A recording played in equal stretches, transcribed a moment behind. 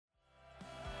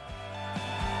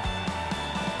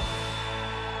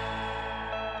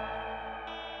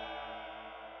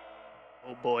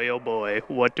boy, oh boy,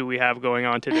 what do we have going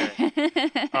on today?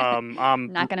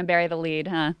 I'm not going to bury the lead,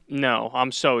 huh? No,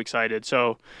 I'm so excited.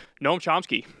 So, Noam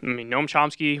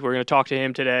Chomsky, we're going to talk to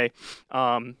him today.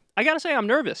 I got to say, I'm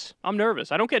nervous. I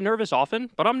don't get nervous often,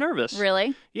 but I'm nervous.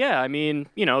 Really? Yeah,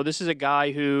 this is a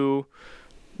guy who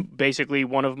basically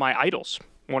one of my idols,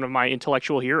 one of my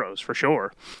intellectual heroes for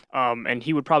sure. And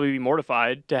he would probably be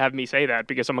mortified to have me say that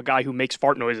because I'm a guy who makes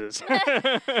fart noises.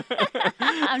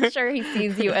 I'm sure he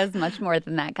sees you as much more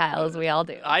than that, Kyle, as we all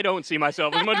do. I don't see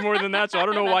myself as much more than that, so I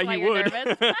don't know why he would.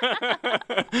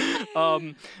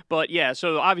 But yeah,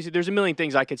 so obviously there's a million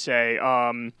things I could say.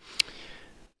 What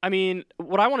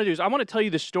I want to do is I want to tell you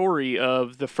the story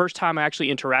of the first time I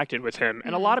actually interacted with him.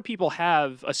 And a lot of people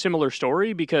have a similar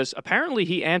story because apparently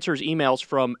he answers emails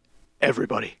from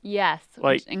everybody. Yes,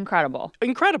 like incredible.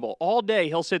 Incredible. All day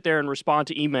he'll sit there and respond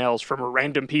to emails from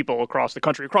random people across the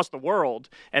country, across the world.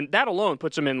 And that alone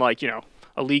puts him in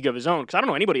a league of his own because I don't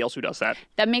know anybody else who does that.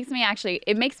 That makes me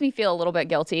feel a little bit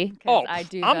guilty.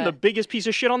 I'm the biggest piece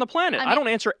of shit on the planet. I don't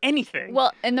answer anything.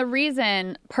 Well, and the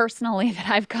reason personally that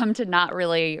I've come to not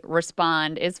really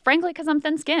respond is frankly because I'm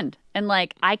thin-skinned. And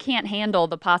I can't handle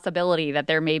the possibility that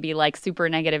there may be super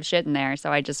negative shit in there.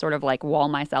 So I just sort of wall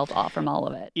myself off from all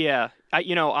of it. Yeah.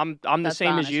 I'm the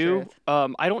same as you.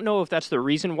 I don't know if that's the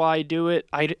reason why I do it.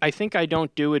 I think I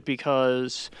don't do it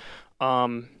because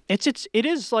it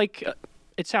is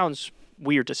it sounds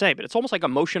weird to say, but it's almost like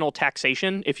emotional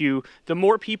taxation. The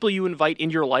more people you invite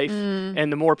into your life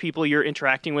and the more people you're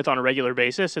interacting with on a regular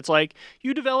basis, it's like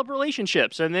you develop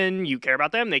relationships and then you care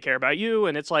about them, they care about you.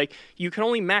 And it's like you can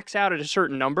only max out at a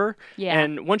certain number. Yeah.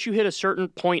 And once you hit a certain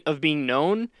point of being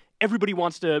known, everybody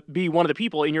wants to be one of the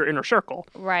people in your inner circle.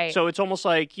 Right. So it's almost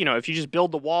like, if you just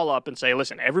build the wall up and say,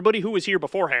 listen, everybody who was here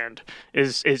beforehand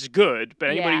is good, but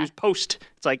anybody who's post,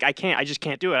 it's like, I just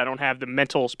can't do it. I don't have the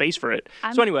mental space for it.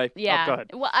 So anyway, go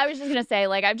ahead. Well, I was just going to say,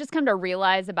 I've just come to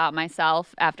realize about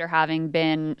myself after having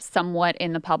been somewhat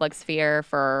in the public sphere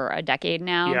for a decade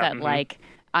now that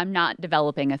I'm not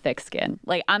developing a thick skin.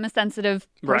 I'm a sensitive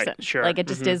person. Right, sure. It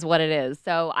just is what it is.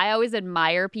 So I always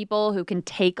admire people who can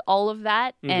take all of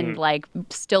that and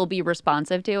still be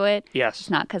responsive to it. Yes. It's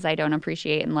not because I don't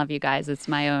appreciate and love you guys. It's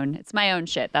my own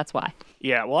shit. That's why.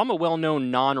 Yeah, well, I'm a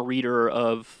well-known non-reader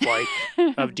of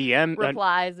of DM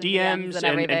replies, DMs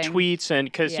and tweets, and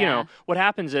because what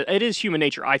happens is it is human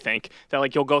nature. I think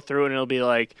that you'll go through and it'll be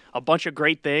a bunch of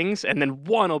great things, and then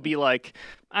one will be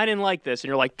I didn't like this, and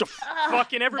you're like,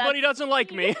 fucking everybody doesn't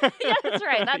like me. Yeah, that's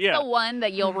right. That's the one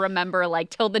that you'll remember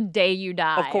till the day you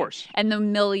die. Of course. And the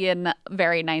million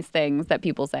very nice things that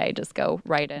people say just go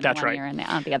right in one ear and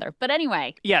out the other. But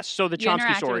anyway. Yes, so the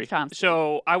Chomsky story.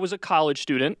 So I was a college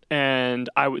student, and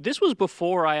this was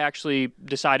before I actually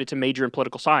decided to major in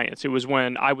political science. It was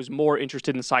when I was more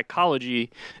interested in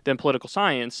psychology than political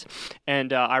science.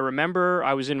 And I remember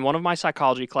I was in one of my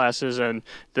psychology classes, and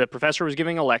the professor was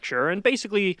giving a lecture, and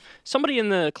basically somebody in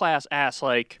the class asked,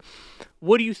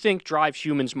 what do you think drives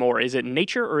humans more? Is it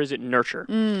nature or is it nurture?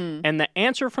 And the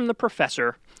answer from the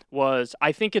professor was,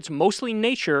 I think it's mostly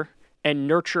nature and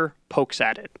nurture pokes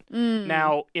at it.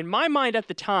 Now, in my mind at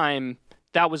the time,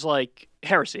 that was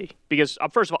heresy because,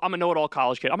 first of all, I'm a know-it-all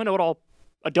college kid. I'm a know-it-all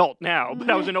adult now, but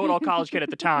I was a know-it-all college kid at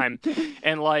the time.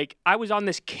 And And I was on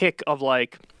this kick of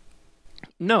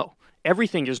no,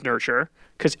 everything is nurture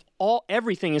because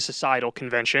everything is societal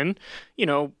convention.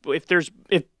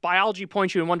 If biology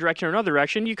points you in one direction or another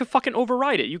direction, you could fucking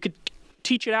override it. You could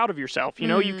teach it out of yourself.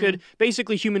 You could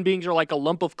basically, human beings are like a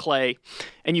lump of clay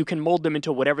and you can mold them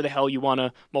into whatever the hell you want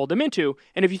to mold them into.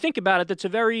 And if you think about it, it's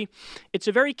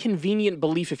a very convenient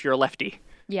belief if you're a lefty.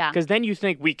 Yeah. Because then you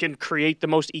think we can create the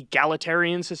most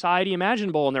egalitarian society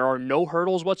imaginable and there are no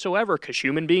hurdles whatsoever because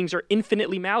human beings are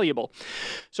infinitely malleable.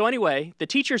 So anyway, the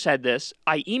teacher said this.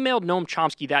 I emailed Noam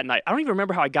Chomsky that night. I don't even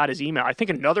remember how I got his email. I think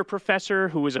another professor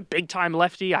who was a big-time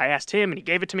lefty, I asked him and he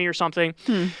gave it to me or something.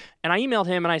 And I emailed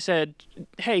him and I said,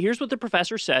 hey, here's what the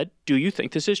professor said. Do you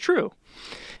think this is true?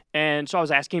 And so I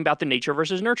was asking about the nature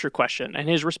versus nurture question. And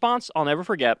his response, I'll never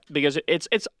forget, because it's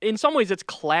in some ways it's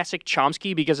classic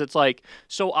Chomsky because it's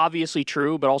so obviously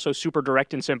true, but also super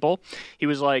direct and simple. He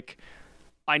was like,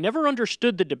 I never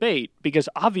understood the debate because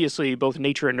obviously both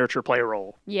nature and nurture play a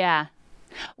role. Yeah.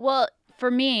 Well,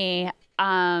 for me,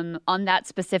 on that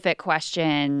specific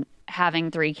question,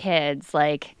 having 3 kids,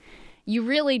 you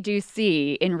really do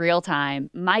see in real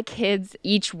time, my kids,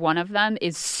 each one of them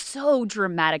is so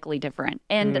dramatically different.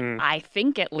 And I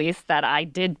think at least that I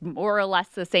did more or less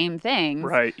the same things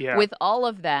right, yeah. with all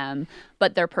of them.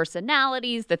 but their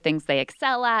personalities, the things they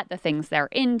excel at, the things they're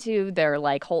into, their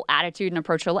like whole attitude and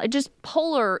approach to life, just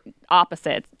polar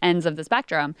opposite ends of the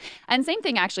spectrum. And same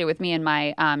thing actually with me and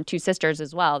my two sisters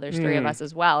as well. There's three of us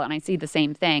as well. And I see the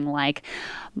same thing. Like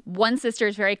one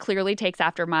sister very clearly takes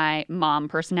after my mom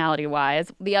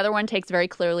personality-wise. The other one takes very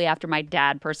clearly after my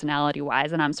dad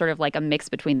personality-wise. And I'm sort of like a mix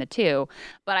between the two.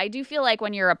 But I do feel like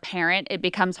when you're a parent, it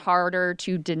becomes harder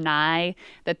to deny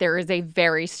that there is a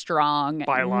very strong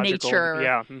biological nature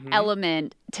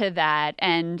element to that.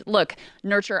 And look,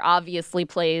 nurture obviously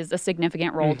plays a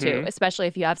significant role too, especially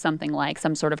if you have something like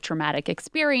some sort of traumatic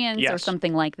experience or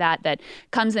something like that that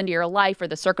comes into your life, or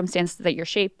the circumstances that you're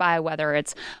shaped by, whether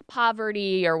it's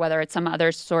poverty or whether it's some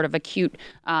other sort of acute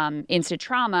instant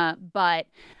trauma. But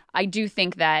I do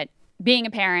think that being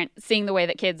a parent, seeing the way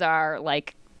that kids are,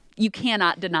 like, you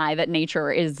cannot deny that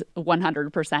nature is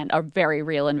 100% a very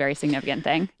real and very significant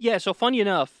thing. Yeah, so funny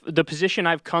enough, the position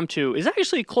I've come to is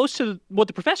actually close to what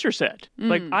the professor said.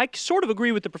 Like, I sort of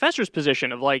agree with the professor's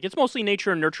position of, like, it's mostly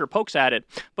nature and nurture pokes at it.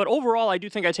 But overall, I do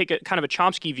think I take a kind of a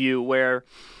Chomsky view where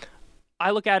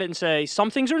I look at it and say, some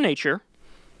things are nature,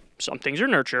 some things are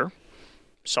nurture,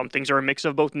 some things are a mix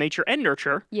of both nature and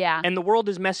nurture. Yeah. And the world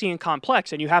is messy and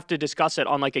complex, and you have to discuss it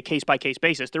on like a case-by-case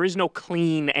basis. There is no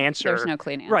clean answer. There's no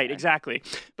clean answer. Right, exactly.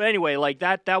 But anyway, like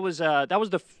that was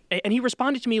and he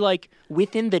responded to me like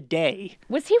within the day.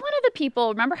 Was he one of the people,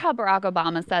 remember how Barack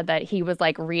Obama said that he was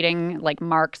like reading like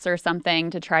Marx or something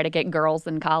to try to get girls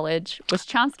in college? Was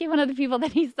Chomsky one of the people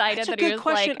that he cited that he was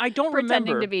question. like I don't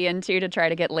pretending remember. to be into to try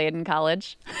to get laid in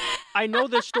college? I know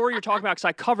the story you're talking about because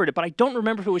I covered it, but I don't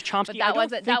remember if it was Chomsky.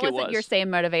 But that wasn't your same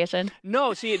motivation.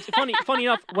 No, see, it's funny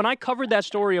enough, when I covered that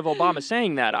story of Obama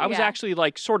saying that, I was actually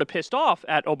like sort of pissed off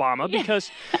at Obama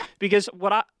because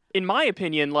in my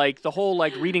opinion, like the whole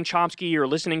like reading Chomsky or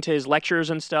listening to his lectures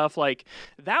and stuff, like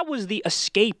that was the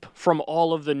escape from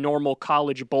all of the normal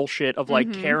college bullshit of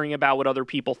like caring about what other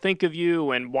people think of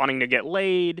you and wanting to get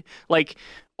laid. Like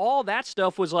all that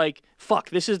stuff was like, fuck,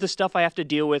 this is the stuff I have to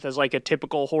deal with as like a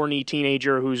typical horny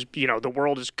teenager who's, you know, the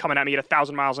world is coming at me at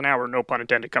 1,000 miles an hour. No pun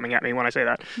intended coming at me when I say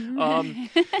that.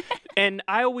 And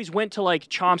I always went to like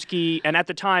Chomsky, and at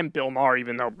the time, Bill Maher,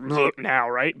 even though now,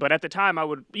 right? But at the time I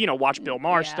would, you know, watch Bill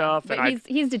Maher stuff. But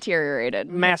he's deteriorated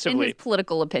massively in his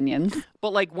political opinions.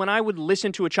 But like when I would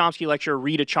listen to a Chomsky lecture or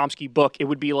read a Chomsky book, it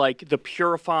would be like the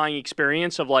purifying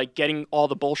experience of like getting all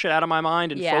the bullshit out of my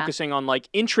mind and focusing on like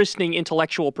interesting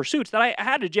intellectual pursuits that I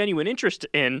had a genuine interest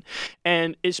in.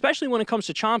 And especially when it comes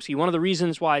to Chomsky, one of the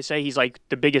reasons why I say he's like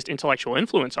the biggest intellectual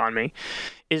influence on me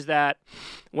is that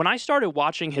when I started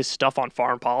watching his stuff on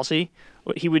foreign policy,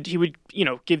 he would you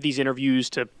know, give these interviews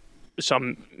to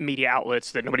some media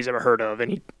outlets that nobody's ever heard of,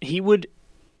 and he would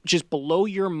just blow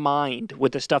your mind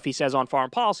with the stuff he says on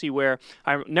foreign policy, where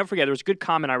I never forget, there was a good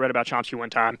comment I read about Chomsky one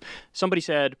time. Somebody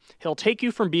said, he'll take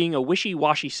you from being a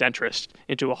wishy-washy centrist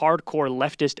into a hardcore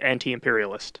leftist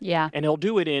anti-imperialist. Yeah. And he'll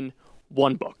do it in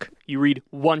one book. You read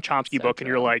one Chomsky book and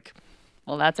you're like,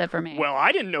 well, that's it for me. Well,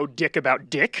 I didn't know dick about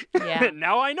dick. Yeah.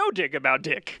 Now I know dick about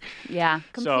dick. Yeah,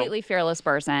 completely fearless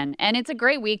person. And it's a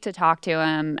great week to talk to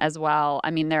him as well.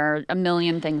 I mean, there are a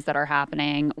million things that are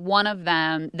happening. One of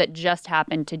them that just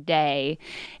happened today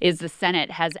is the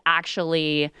Senate has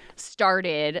actually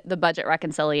started the budget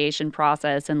reconciliation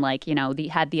process and, like, you know,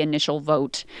 had the initial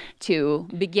vote to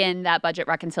begin that budget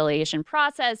reconciliation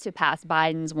process to pass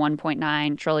Biden's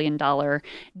 $1.9 trillion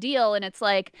deal. And it's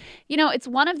like, you know, it's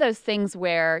one of those things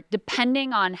where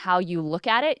depending on how you look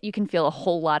at it, you can feel a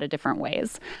whole lot of different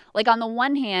ways. Like on the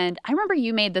one hand, I remember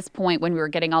you made this point when we were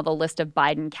getting all the list of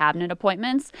Biden cabinet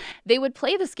appointments. They would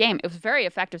play this game. It was a very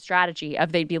effective strategy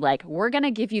of they'd be like, we're going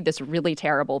to give you this really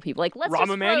terrible people. Like, let's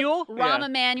Rahm Emanuel? Rahm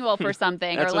Emanuel for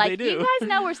something. That's or what like, they do. you guys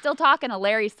know we're still talking to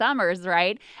Larry Summers,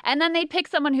 right? And then they'd pick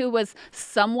someone who was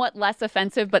somewhat less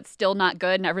offensive but still not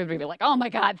good. And everybody would be like, oh my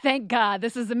God, thank God,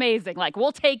 this is amazing. Like,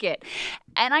 we'll take it.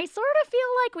 And I sort of feel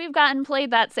like we've gotten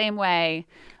played that same way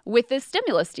with this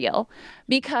stimulus deal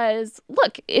because,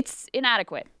 look, it's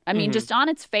inadequate. I mean, just on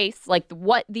its face, like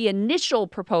what the initial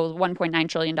proposed $1.9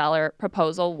 trillion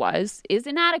proposal is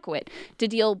inadequate to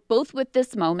deal both with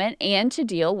this moment and to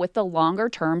deal with the longer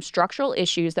term structural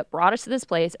issues that brought us to this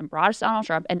place and brought us to Donald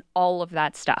Trump and all of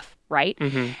that stuff, right?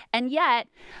 And yet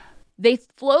they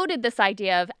floated this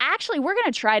idea of actually we're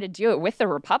going to try to do it with the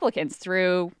Republicans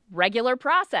through regular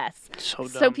process. So dumb.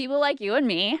 So people like you and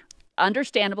me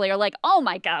understandably are like, oh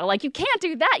my God, like you can't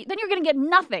do that. Then you're going to get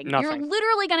nothing. You're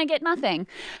literally going to get nothing.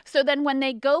 So then when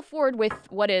they go forward with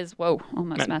what is, whoa,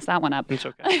 almost messed that one up. It's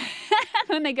okay.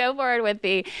 when they go forward with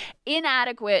the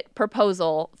inadequate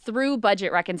proposal through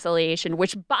budget reconciliation,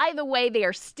 which, by the way, they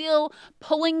are still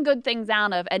pulling good things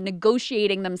out of and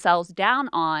negotiating themselves down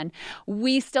on,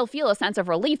 we still feel a sense of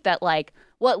relief that, like,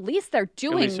 well, at least they're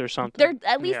doing. At least there's something.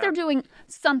 They're doing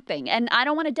something, and I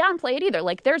don't want to downplay it either.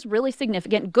 Like, there's really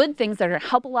significant good things that are going to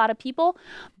help a lot of people,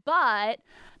 but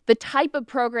the type of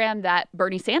program that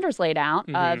Bernie Sanders laid out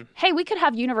of, hey, we could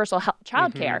have universal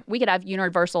child care. We could have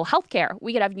universal health care.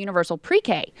 We could have universal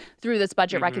pre-K through this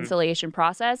budget reconciliation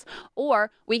process.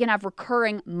 Or we can have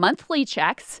recurring monthly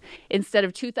checks instead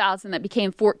of $2,000 that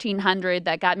became $1,400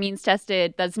 that got means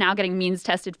tested, that's now getting means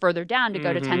tested further down to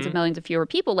go to tens of millions of fewer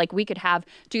people. Like, we could have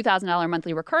 $2,000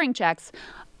 monthly recurring checks.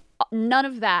 None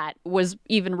of that was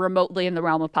even remotely in the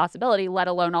realm of possibility, let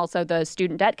alone also the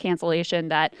student debt cancellation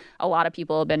that a lot of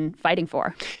people have been fighting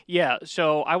for. Yeah,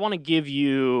 so I'll give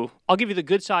you the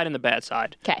good side and the bad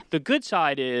side. Okay. The good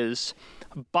side is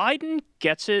Biden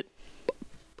gets it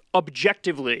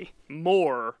objectively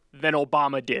more than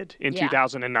Obama did in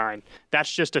 2009.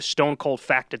 That's just a stone cold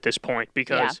fact at this point,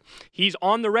 because he's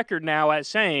on the record now as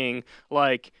saying,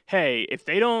 like, hey, if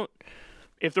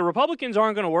the Republicans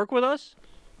aren't going to work with us,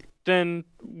 then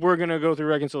we're going to go through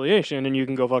reconciliation and you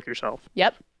can go fuck yourself.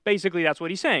 Yep. Basically, that's what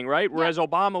he's saying, right? Whereas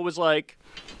Obama was like,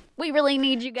 we really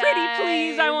need you guys. Pretty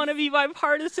please, I want to be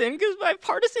bipartisan because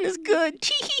bipartisan is good.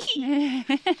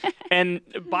 And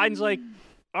Biden's like,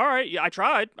 all right, I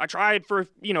tried for,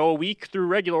 a week through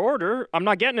regular order. I'm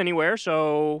not getting anywhere,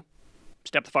 so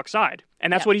step the fuck aside.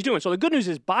 And that's what he's doing. So the good news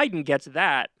is Biden gets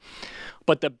that.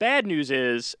 But the bad news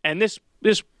is, and this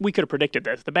we could have predicted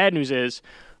this, the bad news is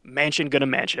Manchin gonna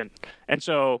Manchin. And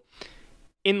so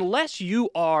unless you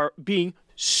are being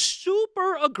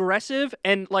super aggressive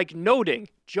and like noting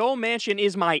Joe Manchin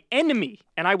is my enemy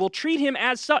and I will treat him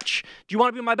as such. Do you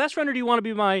want to be my best friend or do you want to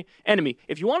be my enemy?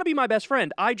 If you want to be my best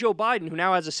friend, Joe Biden, who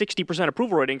now has a 60%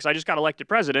 approval rating because I just got elected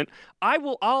president,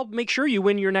 I'll make sure you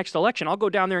win your next election. I'll go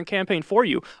down there and campaign for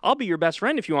you. I'll be your best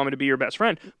friend if you want me to be your best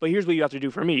friend. But here's what you have to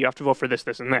do for me. You have to vote for this,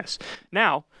 this, and this.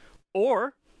 Now,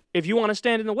 or if you want to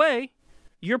stand in the way,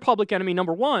 you're public enemy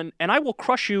number one, and I will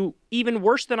crush you even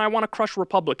worse than I want to crush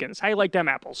Republicans. How you like them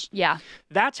apples? Yeah.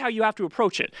 That's how you have to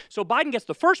approach it. So Biden gets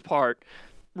the first part.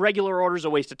 Regular order is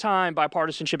a waste of time.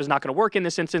 Bipartisanship is not going to work in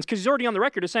this instance because he's already on the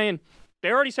record as saying,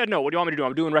 they already said no. What do you want me to do?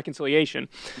 I'm doing reconciliation.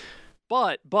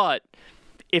 But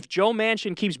if Joe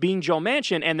Manchin keeps being Joe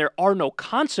Manchin and there are no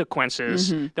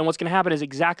consequences, then what's going to happen is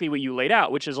exactly what you laid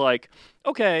out, which is like,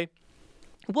 okay,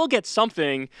 we'll get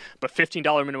something, but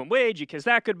 $15 minimum wage, you kiss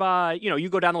that goodbye. You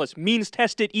go down the list. Means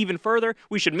test it even further.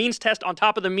 We should means test on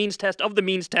top of the means test of the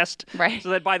means test. Right. So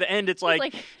that by the end, it's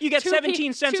like you get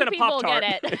 17 cents and a Pop-Tart.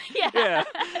 Get it. Yeah.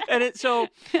 And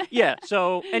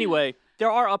so anyway,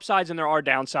 there are upsides and there are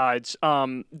downsides.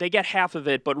 They get half of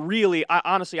it, but really,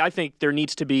 I think there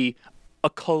needs to be a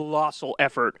colossal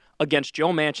effort against Joe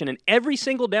Manchin and every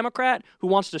single Democrat who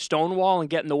wants to stonewall and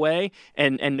get in the way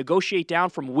and negotiate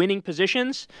down from winning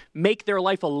positions, make their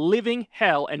life a living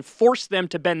hell and force them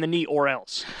to bend the knee or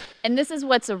else. And this is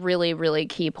what's a really, really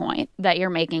key point that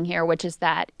you're making here, which is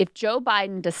that if Joe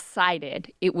Biden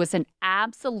decided it was an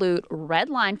absolute red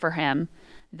line for him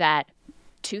that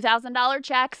 $2,000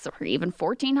 checks or even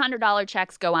 $1,400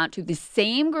 checks go out to the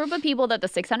same group of people that the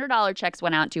 $600 checks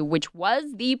went out to, which was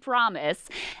the promise,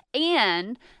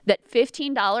 and that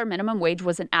 $15 minimum wage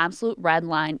was an absolute red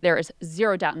line, there is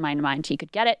zero doubt in my mind he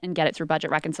could get it and get it through budget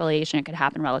reconciliation. It could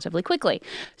happen relatively quickly.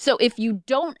 So if you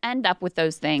don't end up with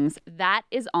those things, that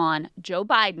is on Joe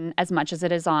Biden as much as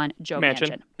it is on Joe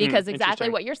Manchin. Because exactly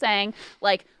what you're saying,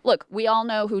 like, look, we all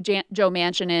know who Joe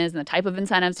Manchin is and the type of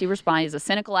incentives he responds. He's a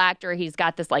cynical actor. He's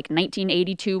got this like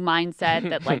 1982 mindset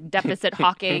that like deficit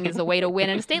hawking is the way to win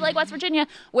in a state like West Virginia,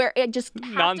 where it just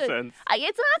nonsense.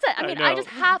 It's nonsense. I mean, I just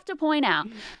have to point out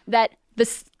that the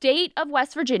state of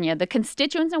West Virginia, the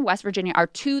constituents in West Virginia are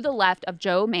to the left of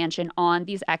Joe Manchin on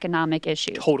these economic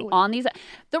issues. Totally.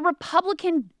 The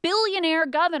Republican billionaire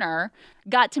governor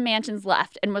got to Manchin's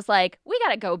left and was like, we got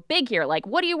to go big here. Like,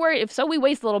 what are you worried? If so, we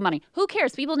waste a little money. Who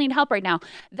cares? People need help right now.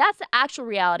 That's the actual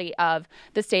reality of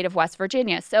the state of West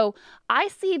Virginia. So I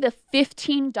see the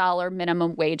 $15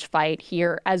 minimum wage fight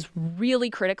here as really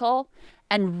critical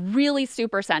and really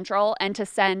super central, and to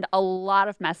send a lot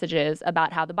of messages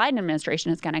about how the Biden administration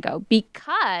is going to go.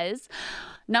 Because,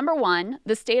 number one,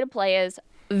 the state of play is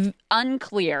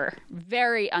unclear,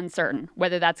 very uncertain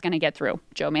whether that's going to get through.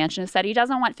 Joe Manchin has said he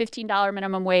doesn't want $15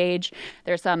 minimum wage.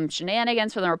 There's some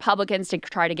shenanigans from the Republicans to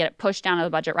try to get it pushed down to the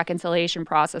budget reconciliation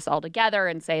process altogether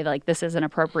and say, like, this is an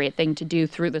appropriate thing to do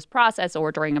through this process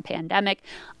or during a pandemic.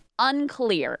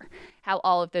 Unclear how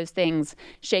all of those things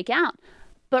shake out.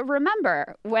 But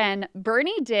remember, when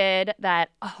Bernie did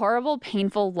that horrible,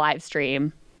 painful live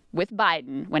stream with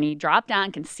Biden, when he dropped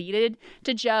down, conceded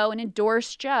to Joe and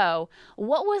endorsed Joe,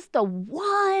 what was the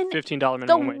one $15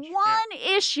 minimum wage. The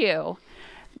one issue?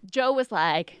 Joe was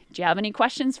like, do you have any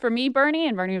questions for me, Bernie?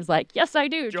 And Bernie was like, yes, I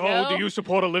do, Joe. Do you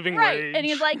support a living wage? And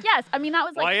he's like, yes. I mean, that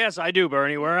was like... Why, yes, I do,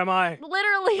 Bernie. Where am I?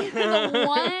 Literally the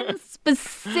one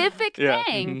specific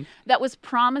thing that was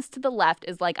promised to the left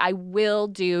is like, I will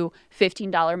do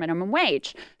 $15 minimum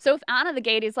wage. So if out of the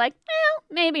gate he's like, well,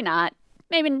 maybe not.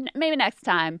 Maybe next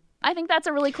time. I think that's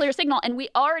a really clear signal. And we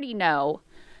already know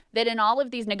that in all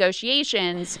of these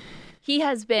negotiations, he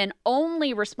has been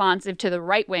only responsive to the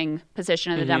right-wing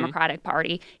position of the Democratic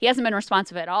Party. He hasn't been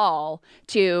responsive at all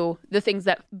to the things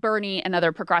that Bernie and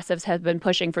other progressives have been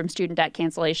pushing, from student debt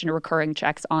cancellation to recurring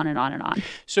checks, on and on and on.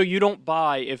 So you don't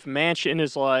buy if Manchin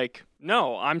is like,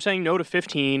 no, I'm saying no to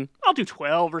 15, I'll do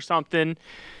 12 or something,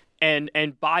 and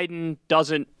Biden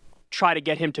doesn't try to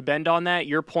get him to bend on that.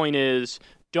 Your point is,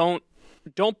 don't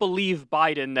believe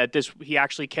Biden that he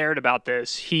actually cared about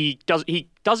this. He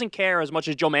doesn't care as much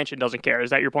as Joe Manchin doesn't care.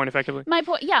 Is that your point effectively? My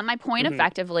point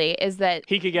effectively is that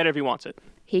he could get it if he wants it.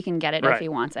 He can get it if he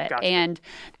wants it. Gotcha. And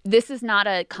this is not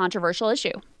a controversial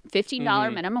issue.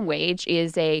 $15 minimum wage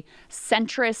is a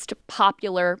centrist,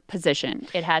 popular position.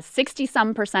 It has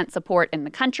 60-some% support in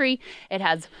the country. It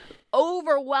has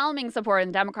overwhelming support in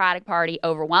the Democratic Party,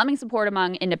 overwhelming support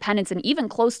among independents, and even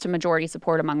close to majority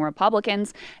support among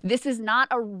Republicans. This is not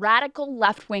a radical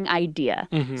left-wing idea.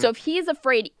 So if he's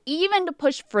afraid even to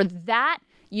push for that,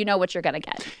 you know what you're going to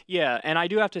get. Yeah, and I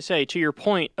do have to say, to your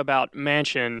point about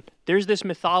Manchin, there's this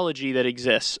mythology that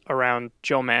exists around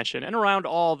Joe Manchin and around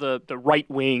all the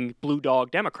right-wing blue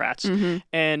dog Democrats.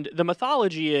 And the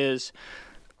mythology is,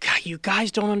 God, you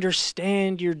guys don't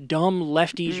understand, you're dumb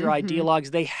lefties, you're ideologues.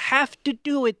 They have to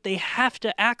do it. They have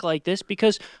to act like this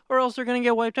or else they're going to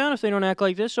get wiped out if they don't act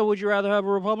like this. So would you rather have a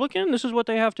Republican? This is what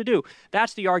they have to do.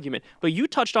 That's the argument. But you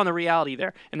touched on the reality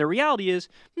there. And the reality is,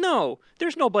 no,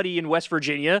 there's nobody in West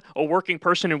Virginia, a working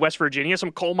person in West Virginia,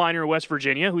 some coal miner in West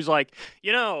Virginia who's like,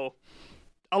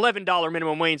 $11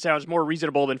 minimum wage sounds more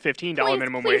reasonable than $15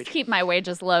 minimum wage. Please keep my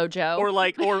wages low, Joe.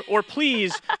 Or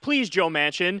please, Joe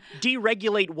Manchin,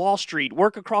 deregulate Wall Street.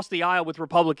 Work across the aisle with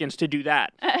Republicans to do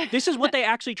that. This is what they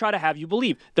actually try to have you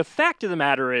believe. The fact of the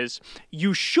matter is,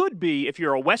 you should be, if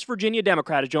you're a West Virginia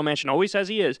Democrat, as Joe Manchin always says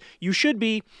he is, you should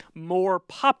be more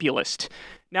populist.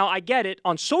 Now, I get it.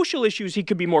 On social issues, he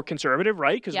could be more conservative,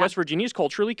 right? Because West Virginia is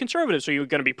culturally conservative. So you're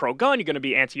going to be pro-gun, you're going to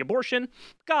be anti-abortion.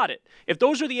 Got it. If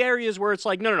those are the areas where it's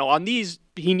like, no, on these,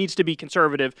 he needs to be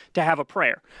conservative to have a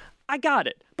prayer. I got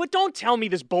it. But don't tell me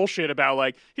this bullshit about,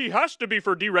 like, he has to be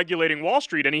for deregulating Wall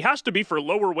Street and he has to be for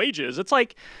lower wages. It's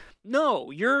like,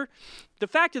 no, the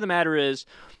fact of the matter is,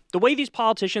 the way these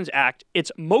politicians act,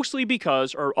 it's mostly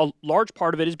because, or a large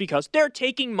part of it is because, they're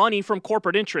taking money from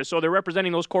corporate interests. So they're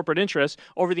representing those corporate interests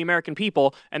over the American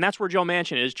people. And that's where Joe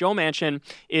Manchin is. Joe Manchin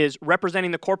is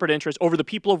representing the corporate interests over the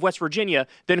people of West Virginia,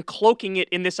 then cloaking it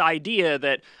in this idea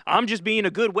that I'm just being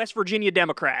a good West Virginia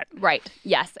Democrat. Right.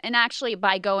 Yes. And actually,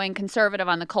 by going conservative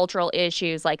on the cultural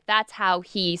issues, like, that's how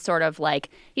he sort of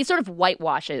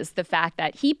whitewashes the fact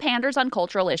that he panders on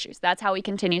cultural issues. That's how he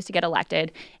continues to get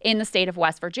elected in the state of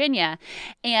West Virginia.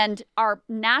 And our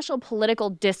national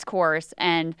political discourse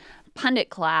and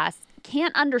pundit class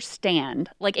can't understand,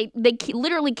 they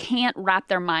literally can't wrap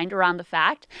their mind around the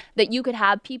fact that you could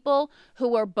have people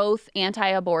who are both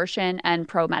anti-abortion and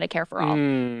pro-Medicare for all.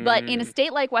 But in a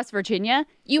state like West Virginia,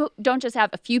 you don't just have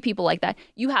a few people like that.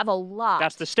 You have a lot.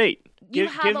 That's the state. Give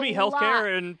me health care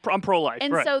and I'm pro-life.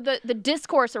 And so the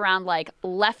discourse around, like,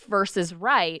 left versus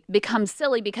right becomes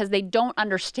silly because they don't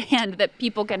understand that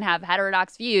people can have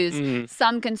heterodox views,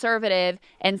 some conservative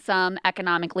and some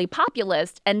economically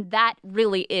populist. And that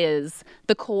really is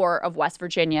the core of West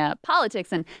Virginia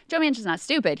politics. And Joe Manchin's not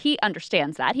stupid. He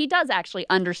understands that. He does actually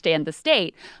understand the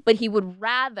state, but he would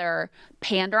rather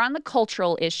pander on the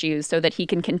cultural issues so that he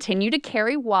can continue to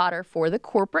carry water for the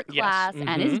corporate class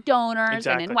and his donors.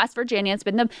 Exactly. And in West Virginia, it's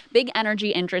been the big energy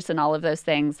interest in all of those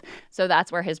things. So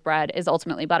that's where his bread is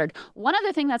ultimately buttered. One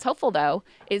other thing that's hopeful, though,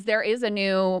 is there is a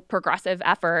new progressive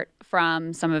effort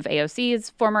from some of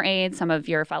AOC's former aides, some of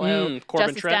your fellow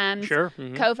Justice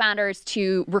Dems, co-founders,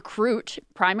 to recruit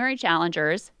primary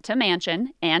challengers to Manchin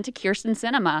and to Kyrsten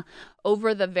Sinema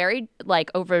over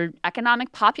over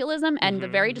economic populism and the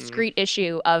very discrete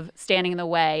issue of standing in the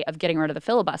way of getting rid of the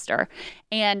filibuster.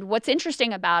 And what's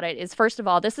interesting about it is, first of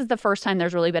all, this is the first time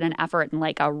there's really been an effort in,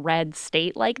 like, a red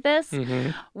state like this,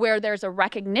 where there's a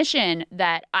recognition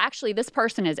that actually this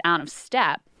person is out of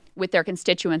step with their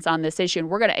constituents on this issue, and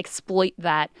we're going to exploit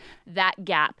that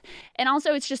gap. And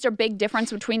also, it's just a big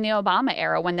difference between the Obama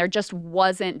era, when there just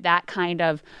wasn't that kind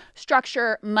of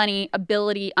structure, money,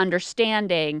 ability,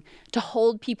 understanding to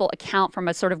hold people account from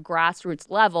a sort of grassroots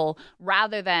level,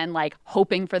 rather than like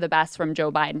hoping for the best from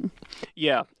Joe Biden.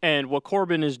 Yeah, and what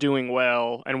Corbyn is doing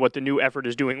well, and what the new effort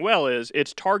is doing well, is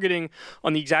it's targeting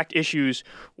on the exact issues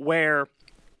where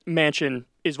Manchin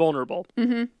is vulnerable.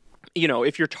 Mm-hmm. You know,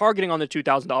 if you're targeting on the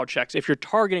 $2,000 checks, if you're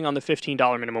targeting on the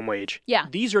 $15 minimum wage,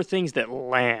 these are things that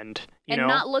land. And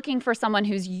not looking for someone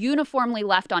who's uniformly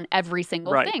left on every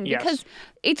single thing. Because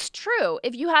it's true.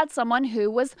 If you had someone who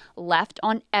was left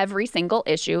on every single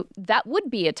issue, that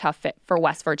would be a tough fit for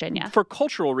West Virginia. For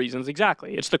cultural reasons,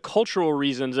 exactly. It's the cultural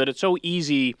reasons that it's so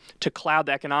easy to cloud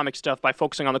the economic stuff by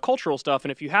focusing on the cultural stuff.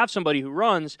 And if you have somebody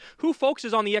who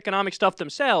focuses on the economic stuff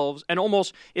themselves and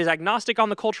almost is agnostic on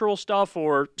the cultural stuff,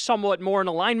 or somewhat more in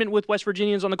alignment with West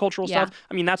Virginians on the cultural stuff,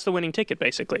 I mean, that's the winning ticket,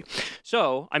 basically.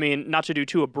 So, I mean, not to do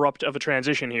too abrupt of a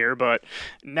transition here, but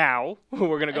now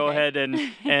we're going to go ahead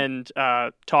and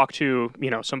talk to,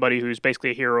 somebody who's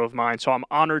basically a hero of mine. So I'm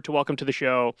honored to welcome to the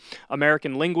show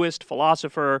American linguist,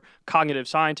 philosopher, cognitive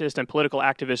scientist, and political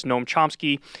activist Noam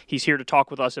Chomsky. He's here to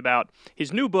talk with us about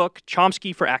his new book,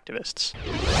 Chomsky for Activists.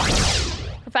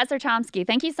 Professor Chomsky,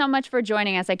 thank you so much for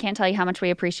joining us. I can't tell you how much we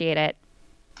appreciate it.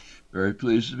 Very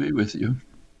pleased to be with you.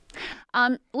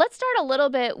 Let's start a little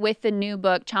bit with the new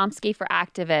book, Chomsky for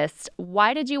Activists.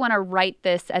 Why did you want to write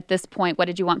this at this point? What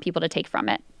did you want people to take from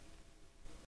it?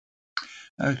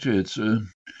 Actually, it's a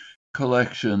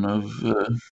collection of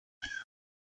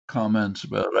comments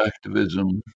about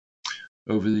activism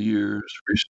over the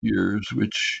recent years,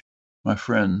 which my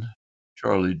friend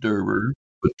Charlie Derber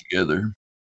put together.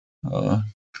 At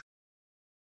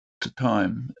the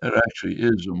time, it actually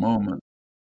is a moment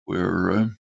where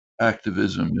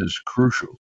activism is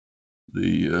crucial.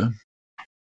 The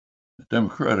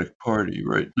Democratic Party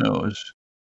right now is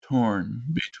torn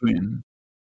between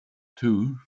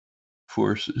two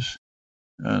forces,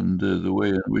 and the way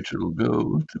in which it'll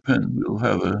go will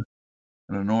have an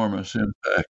enormous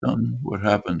impact on what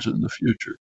happens in the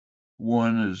future.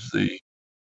 One is the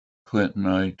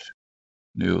Clintonite,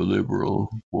 neoliberal,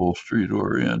 Wall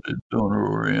Street-oriented,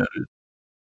 donor-oriented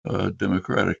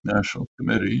Democratic National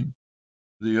Committee.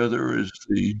 The other is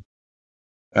the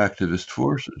activist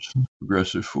forces,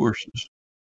 progressive forces.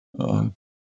 A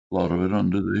lot of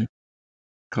it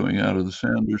coming out of the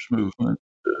Sanders movement,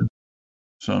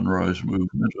 Sunrise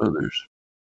movement, others.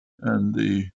 And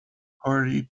the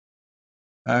party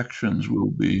actions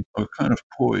are kind of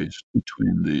poised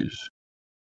between these.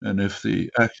 And if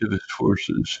the activist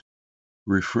forces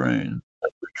refrain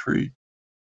and retreat,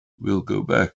 we'll go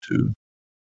back to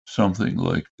something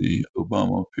like the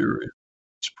Obama period.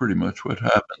 It's pretty much what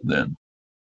happened then.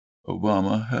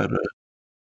 Obama had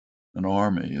an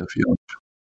army of young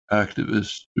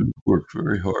activists who worked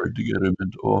very hard to get him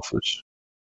into office.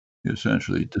 He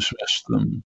essentially dismissed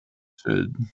them,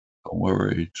 said, "Don't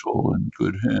worry, it's all in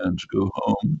good hands, go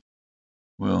home."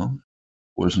 Well, it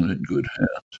wasn't in good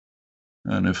hands.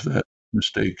 And if that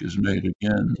mistake is made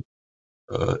again,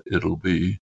 it'll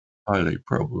be highly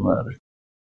problematic.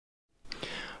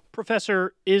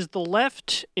 Professor, is the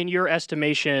left, in your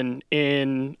estimation,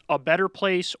 in a better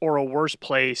place or a worse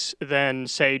place than,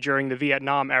 say, during the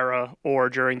Vietnam era or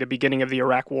during the beginning of the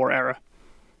Iraq War era?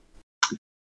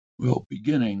 Well,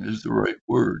 beginning is the right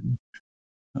word.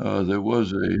 There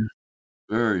was a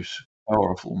very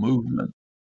powerful movement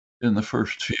in the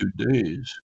first few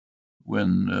days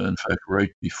when, in fact,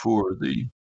 right before the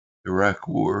Iraq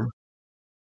War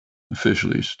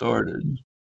officially started,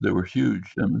 there were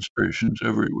huge demonstrations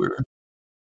everywhere.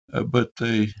 But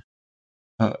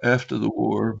after the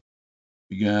war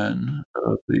began,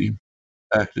 the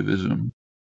activism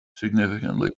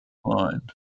significantly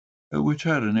declined, which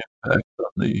had an impact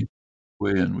on the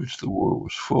way in which the war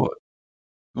was fought.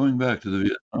 Going back to the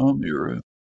Vietnam era,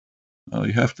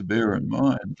 you have to bear in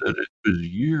mind that it was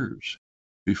years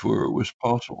before it was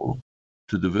possible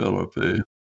to develop a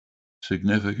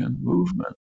significant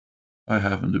movement. I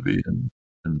happened to be in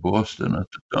Boston at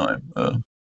the time,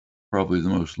 probably the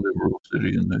most liberal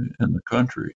city in the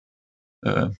country.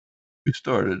 We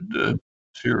started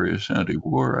serious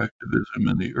anti-war activism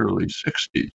in the early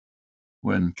 60s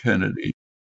when Kennedy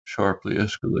sharply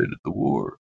escalated the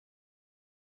war.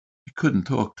 He couldn't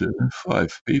talk to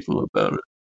 5 people about it.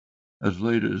 As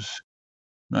late as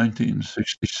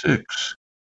 1966,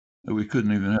 we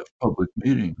couldn't even have public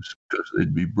meetings because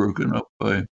they'd be broken up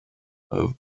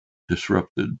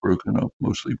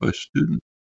mostly by students.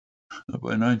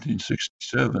 By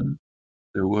 1967,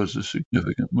 there was a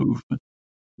significant movement.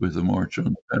 with the March on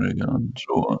the Pentagon and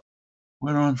so on.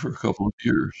 Went on for a couple of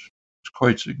years. It's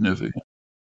quite significant.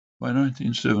 By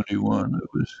 1971, it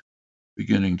was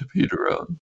beginning to peter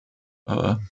out.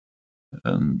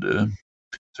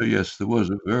 So, yes, there was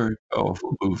a very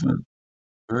powerful movement,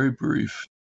 very brief,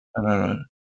 and at a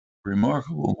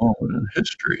remarkable moment in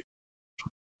history.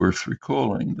 Worth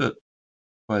recalling that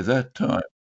by that time,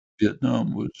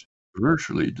 Vietnam was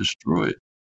virtually destroyed.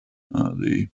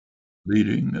 The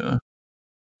leading Vietnam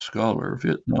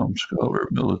scholar,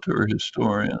 military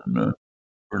historian,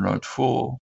 Bernard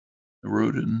Fall,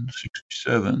 wrote in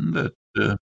 '67 that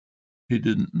he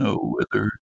didn't know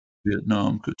whether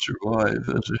Vietnam could survive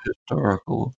as a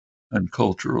historical and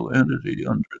cultural entity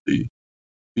under the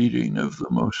beating of the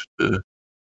most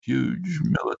huge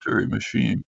military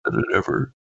machine that had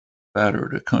ever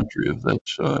battered a country of that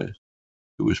size.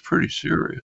 It was pretty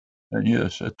serious. And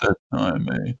yes, at that time,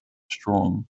 a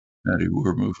strong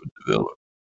anti-war movement developed.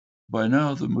 By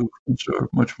now, the movements are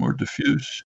much more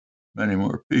diffuse. Many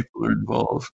more people are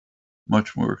involved,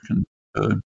 much more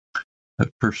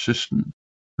persistent,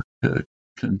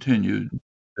 continued,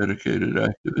 dedicated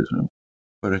activism.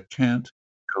 But it can't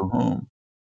go home.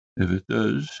 If it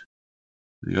does,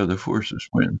 the other forces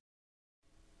win.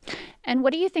 And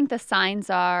what do you think the signs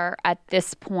are at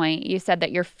this point? You said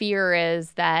that your fear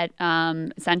is that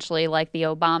essentially, like the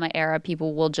Obama era,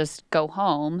 people will just go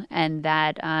home and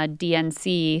that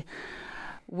DNC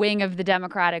wing of the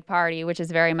Democratic Party, which is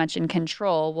very much in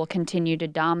control, will continue to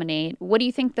dominate. What do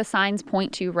you think the signs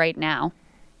point to right now?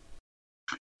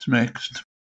 It's mixed.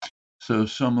 So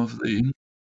some of the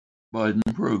Biden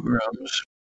programs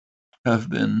have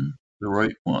been the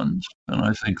right ones, and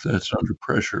I think that's under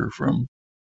pressure from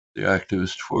the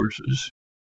activist forces.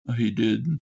 He did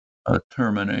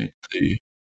terminate the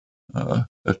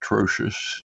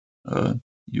atrocious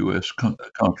U.S.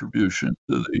 contribution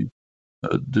to the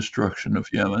destruction of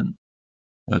Yemen.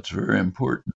 That's very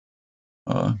important.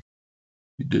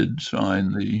 He did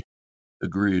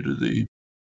agree to the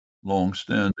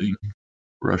long-standing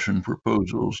Russian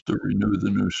proposals to renew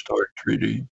the New START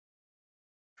treaty.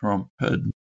 Trump had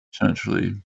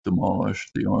essentially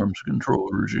demolished the arms control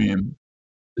regime.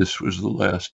 This was the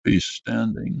last piece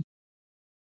standing.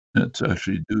 It's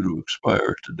actually due to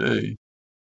expire today,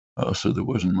 so there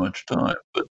wasn't much time,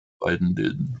 but Biden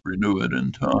did renew it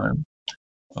in time.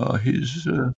 He's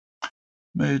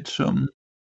made some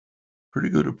pretty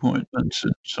good appointments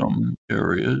in some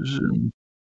areas, in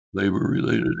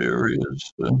labor-related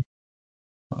areas.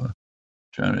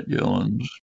 Janet Yellen's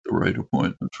the right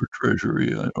appointment for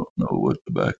Treasury. I don't know what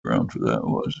the background for that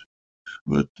was.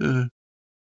 But the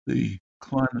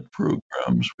climate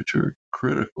programs, which are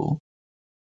critical,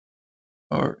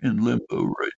 are in limbo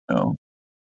right now.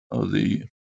 The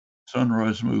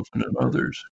Sunrise Movement and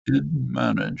others did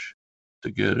manage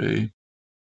to get a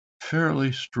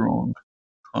fairly strong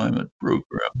climate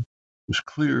program. It was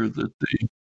clear that the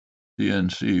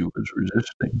DNC was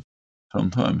resisting.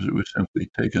 Sometimes it was simply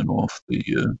taken off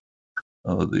the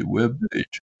web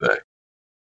page back.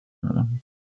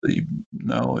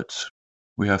 Now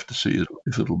we have to see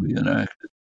if it'll be enacted.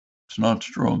 It's not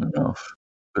strong enough,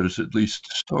 but it's at least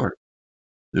a start.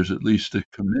 There's at least a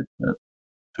commitment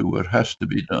to what has to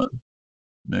be done,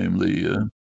 namely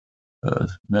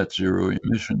net zero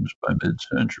emissions by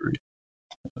mid-century,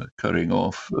 cutting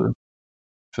off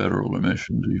federal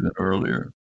emissions even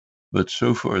earlier. But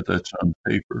so far, that's on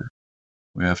paper.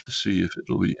 We have to see if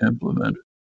it'll be implemented.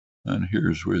 And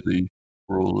here's where the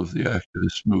role of the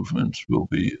activist movements will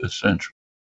be essential.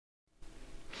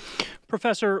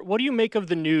 Professor, what do you make of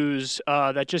the news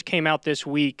that just came out this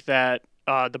week that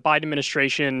the Biden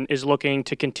administration is looking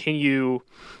to continue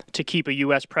to keep a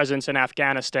U.S. presence in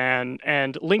Afghanistan?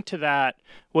 And linked to that,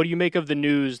 what do you make of the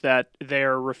news that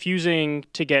they're refusing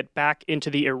to get back into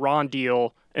the Iran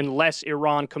deal unless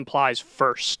Iran complies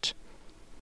first?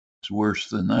 It's worse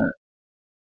than that.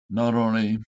 Not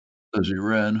only does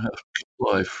Iran have to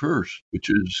comply first, which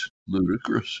is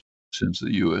ludicrous since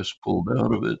the U.S. pulled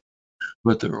out of it,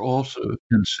 but they're also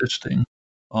insisting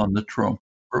on the Trump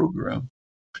program.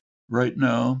 Right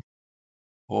now,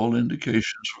 all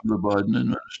indications from the Biden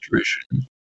administration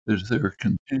is they're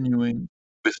continuing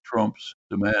with Trump's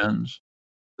demands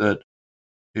that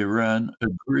Iran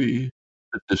agree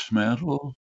to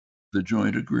dismantle the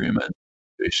joint agreement,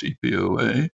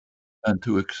 JCPOA, and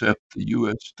to accept the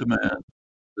U.S. demand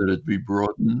that it be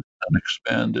broadened and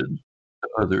expanded to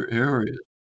other areas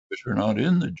which are not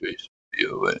in the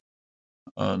JCPOA.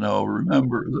 Now,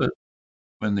 remember that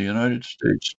when the United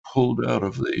States pulled out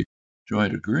of the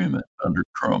joint agreement under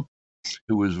Trump,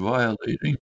 it was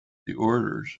violating the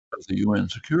orders of the UN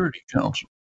Security Council.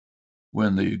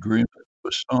 When the agreement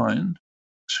was signed,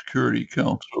 the Security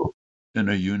Council, in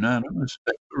a unanimous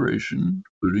declaration,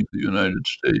 including the United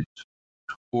States,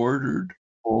 ordered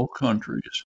all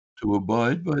countries to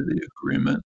abide by the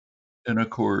agreement in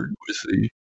accord with the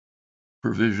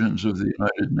provisions of the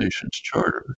United Nations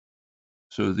Charter.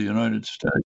 So the United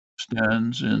States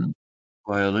stands in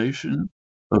violation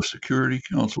of Security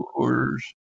Council orders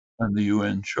and the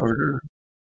UN Charter,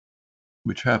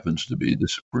 which happens to be the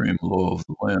supreme law of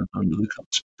the land under the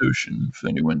Constitution, if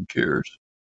anyone cares.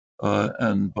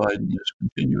 And Biden is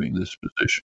continuing this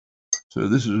position. So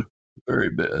this is very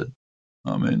bad.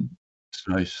 I mean, it's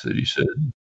nice that he said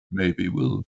maybe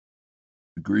we'll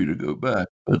agree to go back,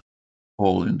 but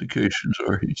all indications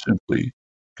are he's simply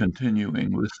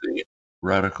continuing with the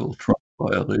radical Trump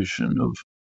violation of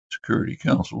Security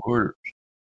Council orders.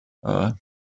 On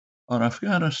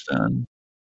Afghanistan,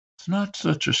 it's not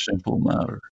such a simple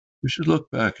matter. We should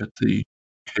look back at the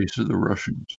case of the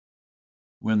Russians.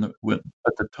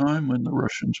 At the time when the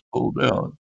Russians pulled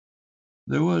out,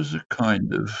 there was a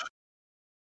kind of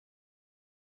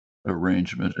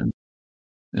arrangement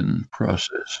in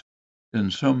process. In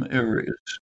some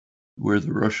areas where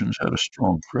the Russians had a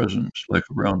strong presence, like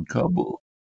around Kabul,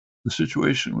 the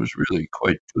situation was really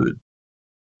quite good.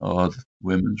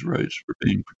 Women's rights were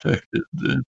being protected.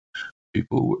 The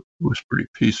people was pretty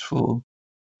peaceful.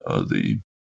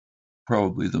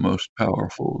 Probably the most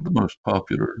powerful, the most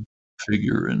popular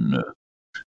figure in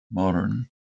modern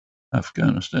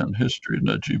Afghanistan history,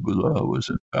 Najibullah, was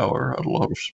in power, had a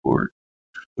lot of support.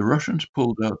 The Russians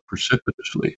pulled out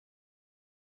precipitously.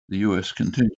 The U.S.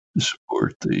 continued to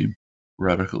support the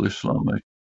radical Islamic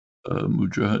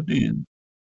Mujahideen,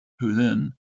 who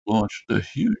then launched a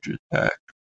huge attack,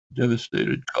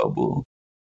 devastated Kabul,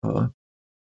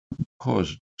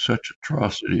 caused such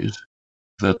atrocities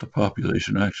that the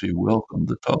population actually welcomed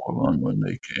the Taliban when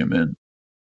they came in.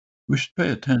 We should pay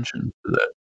attention to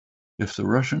that. If the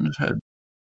Russians had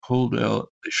pulled out,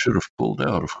 they should have pulled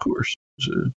out, of course. It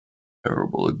was a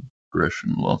terrible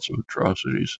aggression, lots of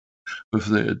atrocities. But if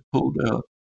they had pulled out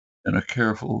in a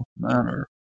careful manner,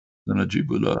 the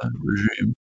Najibullah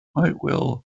regime might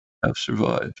well have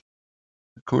survived.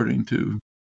 According to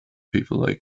people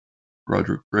like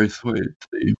Roderick Braithwaite,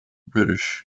 the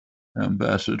British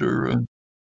ambassador,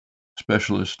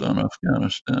 specialist on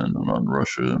Afghanistan and on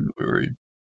Russia, and a very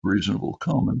reasonable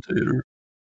commentator,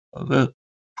 that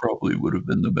probably would have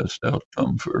been the best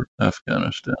outcome for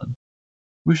Afghanistan.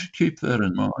 We should keep that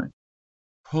in mind.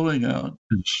 Pulling out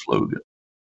is a slogan.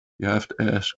 You have to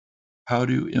ask, how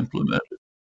do you implement it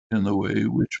in the way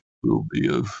which will be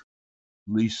of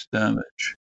least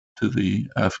damage to the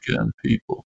Afghan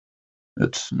people?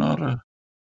 It's not a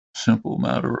simple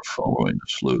matter of following a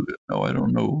slogan. Now, I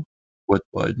don't know what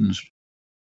Biden's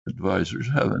advisors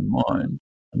have in mind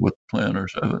and what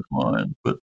planners have in mind,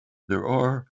 but there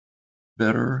are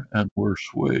better and worse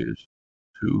ways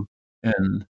to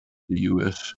end the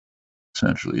U.S.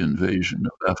 essentially invasion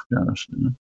of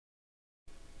Afghanistan.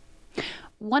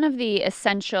 One of the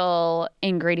essential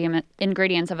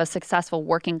ingredients of a successful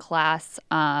working class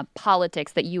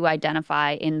politics that you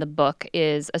identify in the book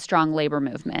is a strong labor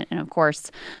movement. And of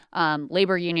course,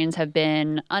 labor unions have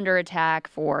been under attack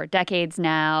for decades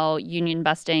now, union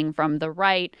busting from the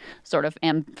right, sort of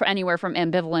anywhere from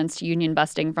ambivalence to union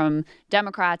busting from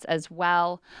Democrats as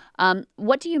well.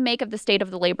 What do you make of the state of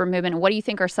the labor movement? What do you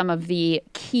think are some of the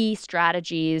key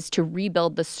strategies to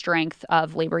rebuild the strength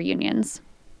of labor unions?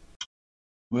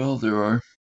 Well, there are,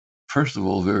 first of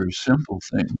all, very simple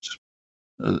things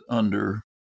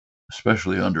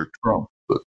especially under Trump,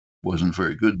 but wasn't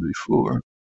very good before.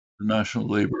 The National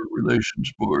Labor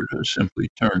Relations Board has simply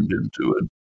turned into an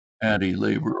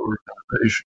anti-labor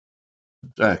organization.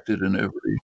 It's acted in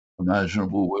every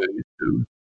imaginable way to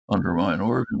undermine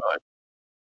organizing.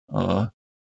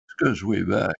 This goes way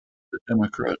back. The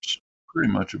Democrats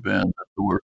pretty much abandoned the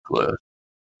working class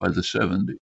by the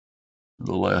 70s.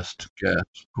 The last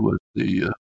gasp was the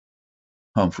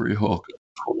Humphrey Hawkins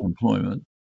full employment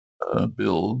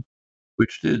bill,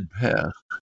 which did pass.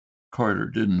 Carter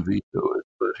didn't veto it,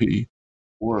 but he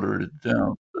watered it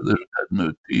down so that it had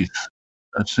no teeth.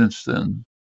 And since then,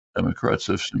 Democrats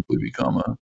have simply become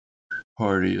a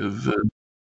party of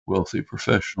wealthy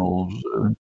professionals,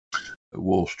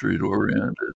 Wall Street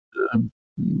oriented,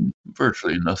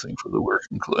 virtually nothing for the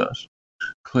working class.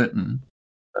 Clinton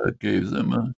gave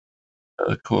them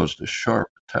caused a sharp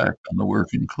attack on the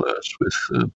working class with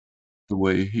the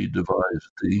way he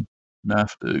devised the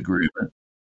NAFTA agreement,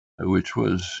 which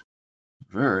was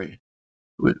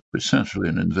essentially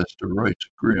an investor rights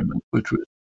agreement,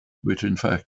 which in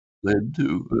fact led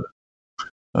to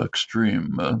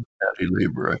extreme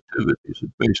anti-labor activities.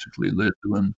 It basically led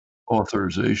to an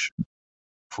authorization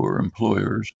for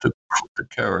employers to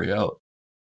carry out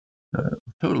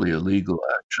totally illegal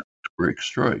action to break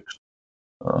strikes.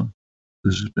 Uh,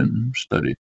 this has been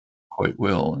studied quite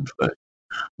well. In fact,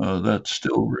 that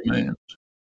still remains.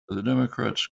 The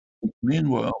Democrats,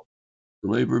 meanwhile, the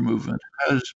labor movement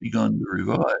has begun to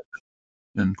revive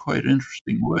in quite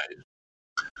interesting ways.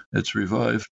 It's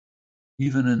revived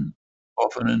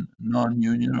often in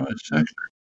non-unionized sectors,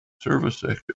 service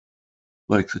sectors,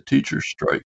 like the teacher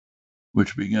strike,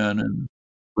 which began in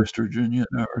West Virginia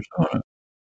and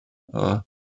Arizona.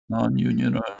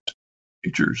 Non-unionized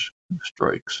teachers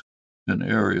strikes in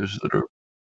areas that are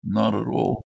not at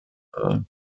all uh,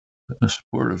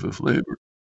 supportive of labor.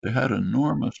 They had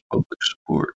enormous public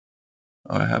support.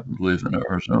 I happen to live in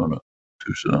Arizona,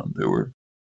 Tucson. There were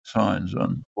signs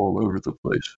on all over the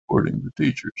place supporting the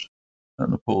teachers,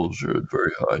 and the polls showed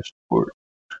very high support.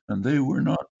 And they were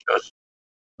not just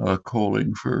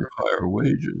calling for higher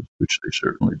wages, which they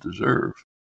certainly deserve,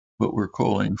 but were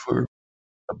calling for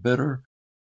a better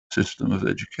system of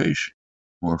education,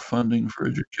 more funding for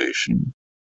education,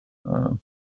 uh,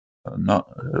 not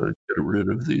get rid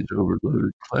of these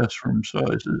overloaded classroom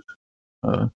sizes,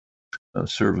 uh,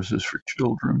 services for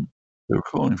children. They were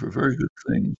calling for very good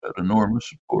things, had enormous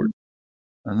support,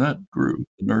 and that grew.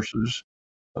 The nurses,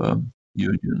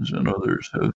 unions, and others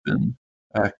have been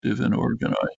active and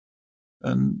organized.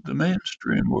 And the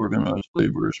mainstream organized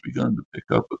labor has begun to pick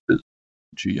up a bit.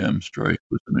 GM strike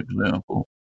was an example.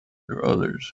 There are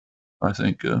others. I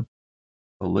think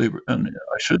labor, and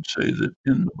I should say that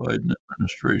in the Biden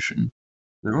administration,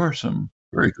 there are some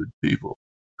very good people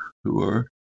who are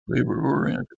labor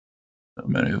oriented.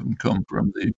 Many of them come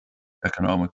from the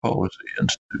Economic Policy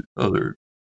Institute, other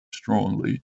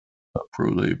strongly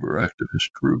pro-labor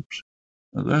activist groups.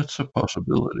 Now, that's a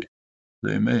possibility.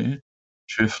 They may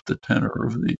shift the tenor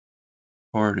of the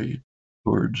party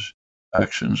towards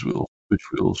actions which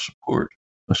will support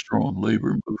a strong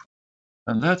labor movement.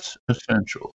 And that's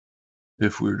essential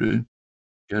if we're to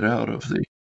get out of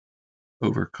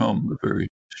overcome the very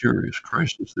serious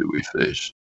crisis that we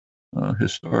face.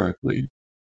 Historically,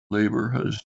 labor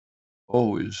has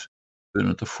always been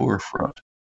at the forefront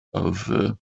of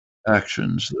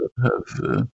actions that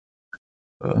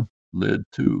have led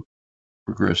to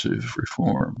progressive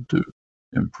reform, to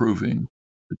improving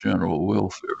the general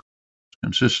welfare. It's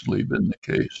consistently been the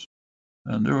case.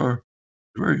 And there are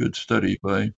a very good study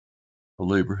by a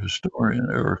labor historian,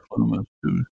 Eric Loomis,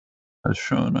 who has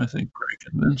shown, I think, pretty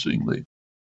convincingly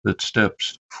that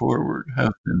steps forward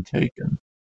have been taken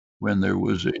when there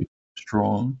was a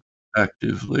strong,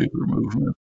 active labor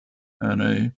movement and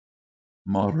a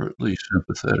moderately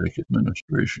sympathetic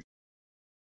administration.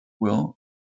 Well,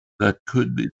 that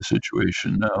could be the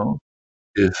situation now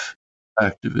if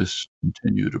activists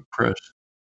continue to press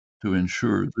to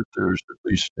ensure that there's at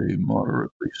least a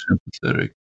moderately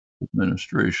sympathetic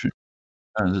administration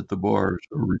and that the bars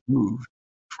are removed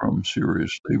from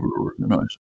serious labor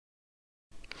organizing.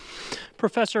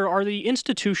 Professor, are the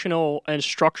institutional and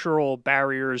structural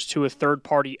barriers to a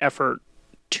third-party effort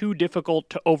too difficult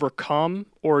to overcome,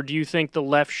 or do you think the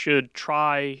left should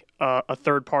try a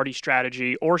third-party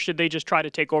strategy, or should they just try to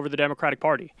take over the Democratic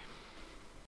Party?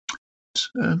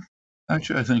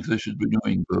 Actually, I think they should be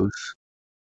doing both,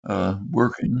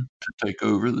 working to take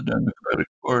over the Democratic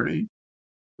Party,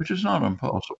 which is not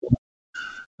impossible,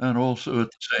 and also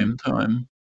at the same time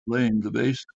laying the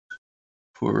basis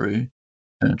for a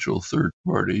potential third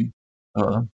party,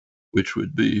 which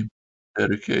would be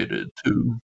dedicated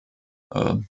to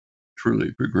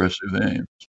truly progressive aims.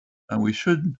 And we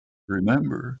should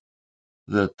remember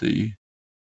that the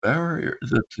barrier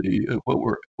that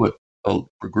what a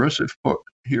progressive part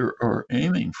here are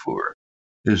aiming for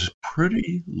is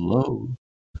pretty low.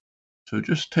 So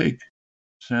just take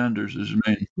Sanders's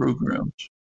main programs,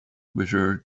 which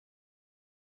are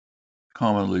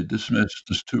commonly dismissed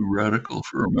as too radical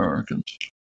for Americans,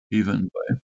 even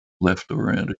by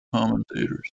left-oriented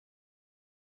commentators.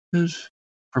 His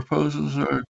proposals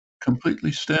are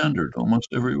completely standard almost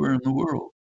everywhere in the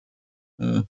world.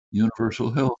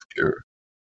 Universal health care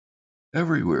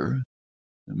everywhere,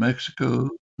 in Mexico,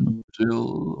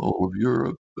 Brazil, all of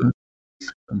Europe.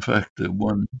 In fact,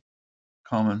 one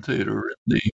commentator in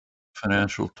the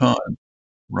Financial Times,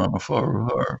 Rana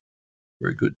Farahar,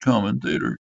 very good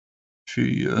commentator,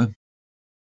 she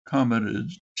commented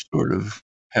sort of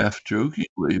half jokingly,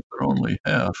 but only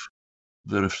half,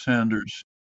 that if Sanders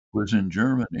was in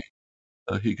Germany,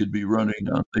 he could be running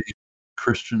on the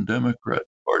Christian Democrat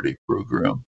Party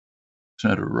program,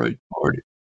 center right party,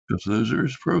 because those are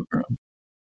his programs.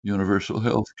 universal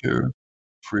health care,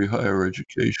 free higher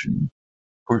education.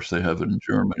 Of course, they have it in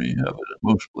Germany, have it in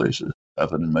most places,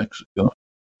 have it in Mexico.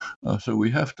 So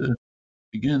we have to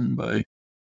begin by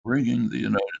bringing the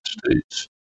United States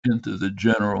into the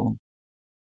general,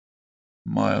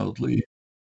 mildly,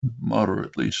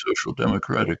 moderately social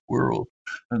democratic world,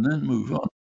 and then move on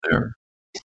there.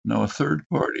 Now, a third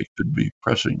party could be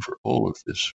pressing for all of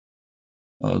this.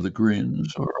 The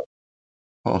Greens are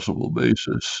a possible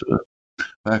basis.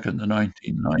 Back in the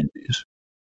 1990s,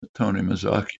 Tony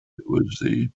Mazzocchi, who was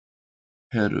the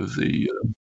head of the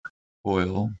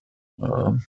oil,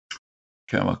 uh,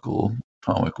 chemical,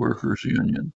 atomic workers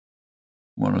union,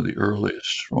 one of the earliest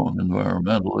strong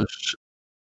environmentalists,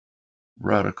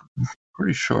 radical,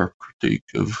 pretty sharp critique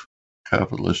of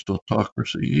capitalist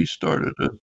autocracy. He started a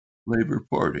Labor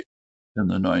Party in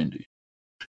the 90s.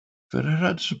 If it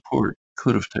had support,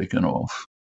 could have taken off.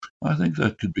 I think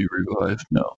that could be revived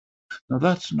now. Now,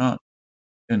 that's not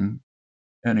in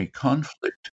any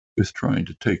conflict with trying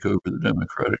to take over the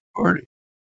Democratic Party.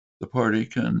 The party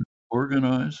can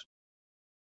organize,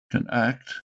 can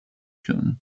act,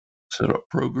 can set up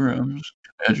programs,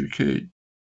 can educate,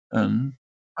 and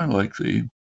I like the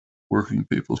Working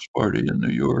People's Party in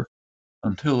New York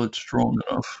until it's strong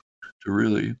enough to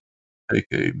really take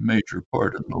a major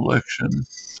part in an election.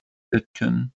 It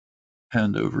can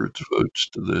hand over its votes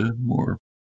to the more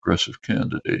progressive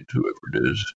candidate, whoever it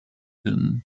is,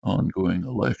 in ongoing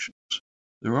elections.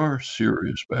 There are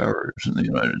serious barriers in the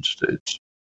United States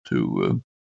to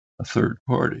a third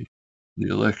party. The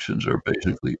elections are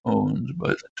basically owned by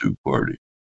the two parties.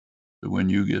 So when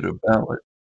you get a ballot,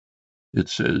 it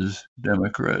says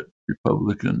Democrat,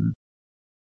 Republican,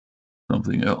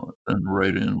 something else, and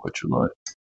write in what you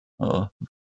like.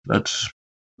 That's a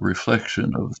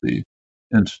reflection of the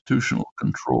institutional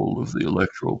control of the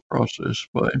electoral process,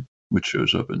 which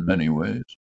shows up in many ways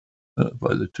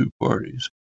by the two parties.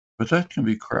 But that can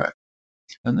be cracked.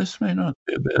 And this may not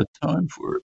be a bad time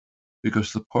for it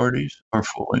because the parties are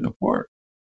falling apart.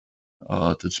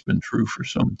 That's been true for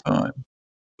some time,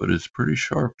 but it's pretty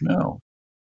sharp now.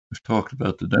 We've talked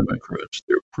about the Democrats.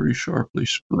 They're pretty sharply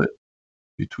split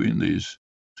between these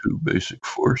two basic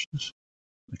forces.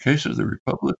 In the case of the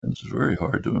Republicans, it's very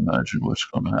hard to imagine what's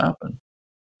going to happen.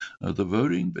 The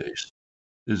voting base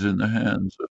is in the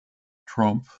hands of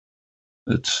Trump.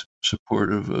 It's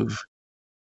supportive of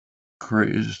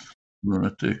crazed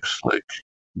lunatics like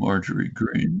Marjorie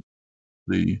Greene,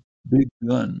 the big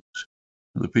guns,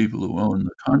 the people who own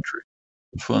the country,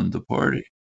 fund the party.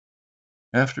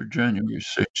 After January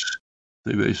 6th,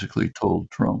 they basically told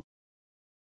Trump,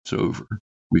 it's over.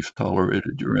 We've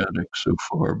tolerated your antics so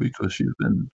far because you've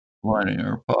been lining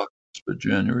our pockets, but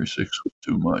January 6th was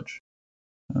too much,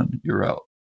 and you're out.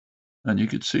 And you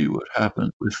could see what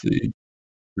happened with the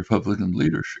Republican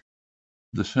leadership.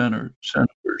 The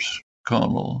senators,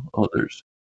 Connell, others,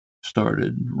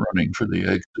 started running for the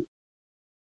exit.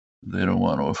 They don't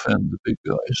want to offend the big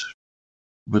guys.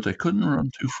 But they couldn't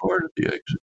run too far to the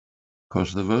exit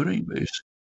because the voting base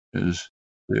is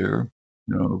there,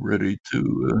 ready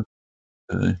to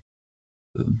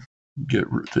get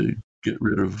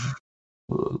rid of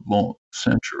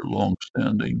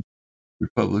long-standing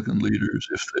Republican leaders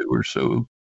if they were so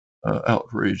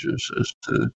outrageous as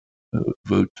to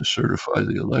vote to certify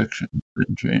the election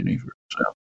in Cheney, for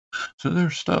example. So they're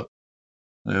stuck.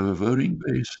 They have a voting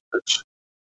base that's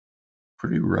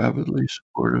pretty rabidly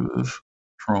supportive of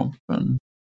Trump and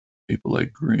people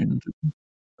like Greene.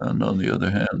 And on the other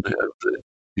hand, they have the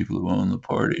people who own the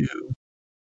party who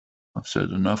have said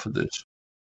enough of this.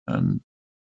 And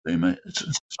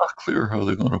it's not clear how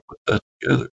they're going to put that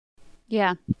together.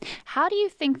 Yeah. How do you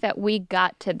think that we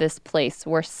got to this place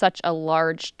where such a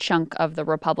large chunk of the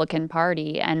Republican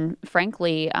Party and,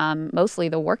 frankly, mostly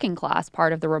the working class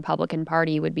part of the Republican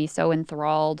Party would be so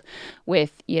enthralled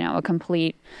with, a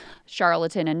complete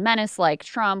charlatan and menace like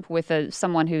Trump, with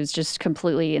someone who's just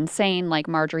completely insane like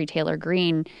Marjorie Taylor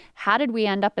Greene? How did we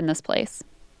end up in this place?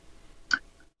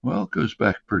 Well, it goes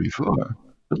back pretty far.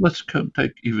 But let's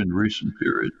take even recent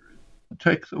period.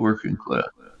 Take the working class.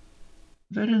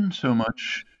 They didn't so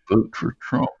much vote for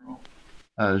Trump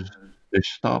as they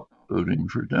stopped voting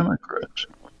for Democrats.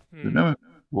 The Democrats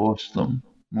lost them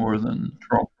more than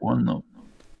Trump won them.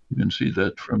 You can see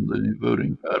that from the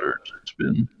voting patterns. It's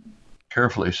been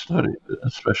carefully studied,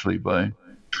 especially by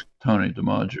Tony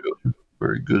DiMaggio, a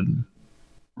very good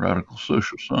radical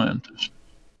social scientist.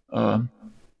 Go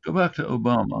back to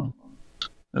Obama.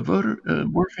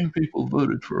 Working people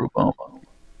voted for Obama.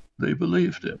 They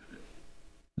believed him.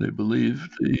 They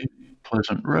believed the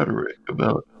pleasant rhetoric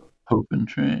about hope and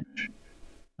change,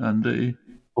 and they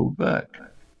pulled back.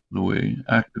 the way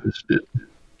activists did.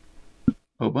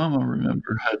 Obama,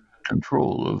 remember, had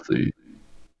control of the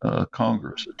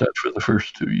Congress at that for the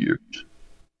first 2 years.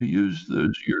 He used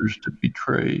those years to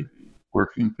betray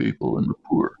working people and the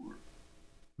poor.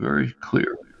 Very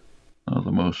clear.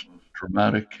 The most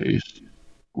dramatic case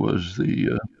was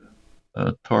the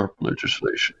TARP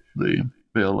legislation, the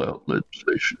bailout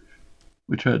legislation,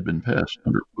 which had been passed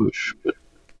under Bush, but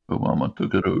Obama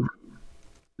took it over.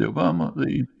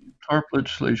 The TARP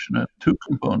legislation had two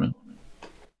components.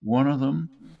 One of them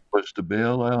was to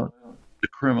bail out the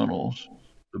criminals,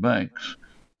 the banks,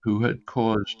 who had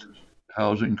caused the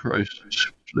housing crisis,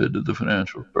 which led to the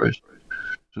financial crisis.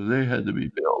 So they had to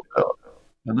be bailed out.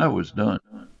 And that was done,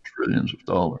 trillions of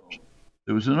dollars.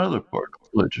 There was another part of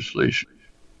the legislation.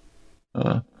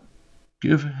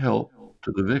 Give help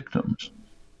to the victims,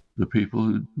 the people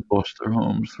who lost their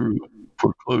homes through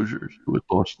foreclosures, who had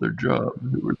lost their jobs,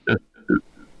 who were destitute.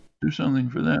 Do something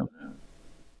for them.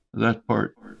 That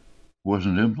part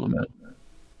wasn't implemented.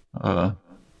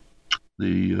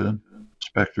 The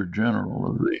Inspector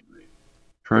General of the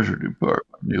Treasury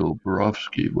Department, Neil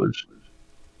Barofsky, was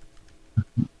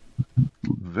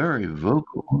very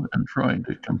vocal in trying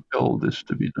to compel this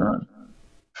to be done.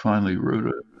 Finally wrote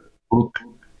a book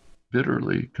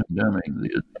bitterly condemning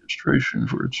the administration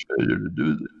for its failure to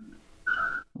do this.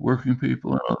 Working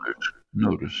people and others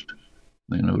noticed.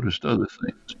 They noticed other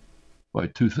things. By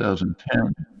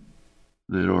 2010,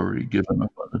 they'd already given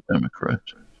up on the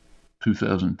Democrats.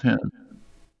 2010,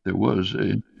 there was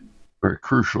a very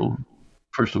crucial.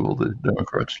 First of all, the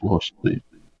Democrats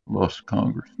lost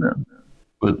Congress then,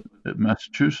 but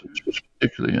Massachusetts was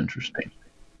particularly interesting.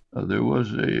 There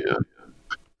was a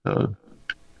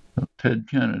Ted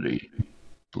Kennedy,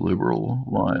 the liberal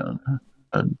lion,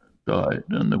 had died,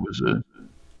 and there was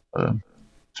a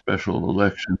special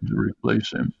election to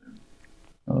replace him.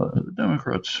 The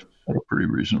Democrats had a pretty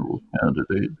reasonable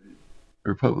candidate.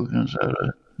 The Republicans had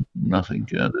a nothing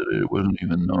candidate. It wasn't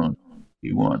even known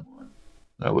he won.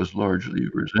 That was largely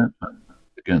resentment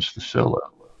against the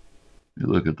sellout. You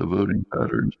look at the voting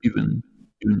patterns, even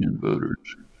union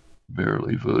voters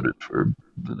barely voted for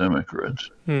the Democrats.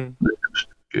 They just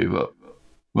gave up.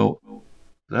 Well,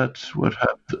 that's what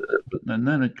happened. And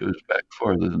then it goes back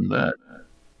farther than that.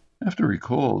 I have to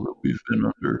recall that we've been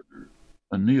under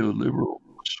a neoliberal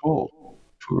assault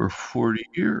for 40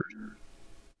 years.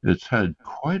 It's had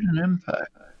quite an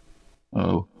impact.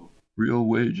 Real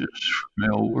wages for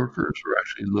male workers are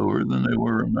actually lower than they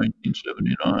were in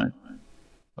 1979.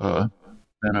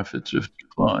 Benefits have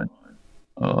declined.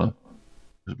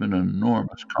 There's been an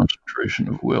enormous concentration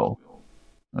of wealth.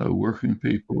 Working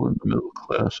people in the middle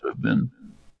class have been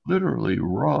literally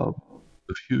robbed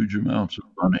of huge amounts of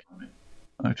money.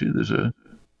 Actually, there's an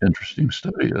interesting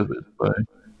study of it by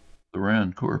the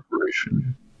Rand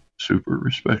Corporation, super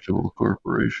respectable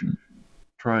corporation,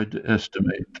 tried to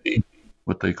estimate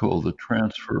what they call the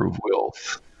transfer of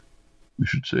wealth. We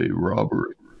should say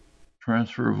robbery.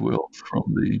 Transfer of wealth from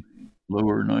the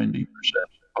lower 90%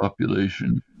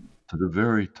 population to the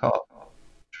very top,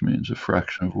 which means a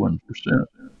fraction of 1%.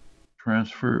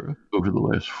 Transfer over the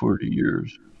last 40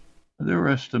 years. Their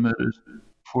estimate is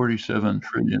 $47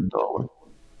 trillion.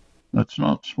 That's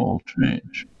not small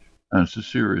change, and it's a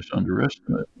serious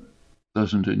underestimate.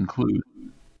 Doesn't include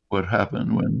what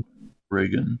happened when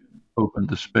Reagan opened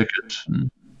the spigots and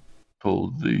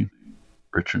told the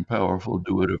rich and powerful,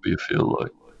 do whatever you feel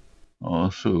like.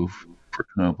 Also, for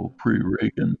example,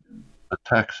 pre-Reagan, the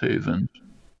tax havens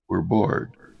were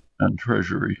barred, and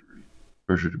Treasury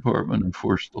Department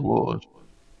enforced the laws,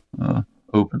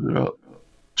 opened it up.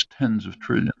 It's tens of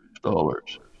trillions of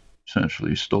dollars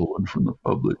essentially stolen from the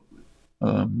public,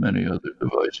 many other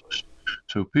devices.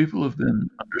 So people have been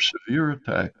under severe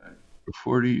attack for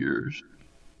 40 years.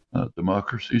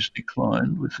 Democracy's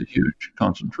declined with a huge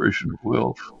concentration of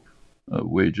wealth.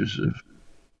 Wages have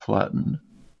flattened,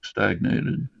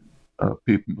 stagnated. A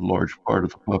large part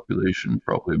of the population,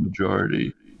 probably a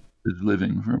majority, is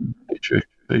living from paycheck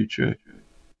to paycheck,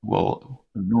 while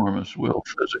enormous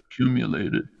wealth has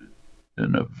accumulated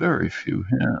in a very few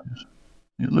hands.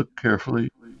 You look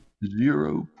carefully,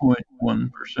 0.1%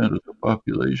 of the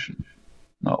population,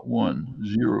 not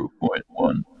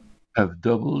 0.1, have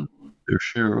doubled their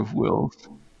share of wealth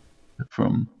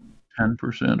from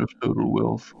 10% of total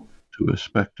wealth to a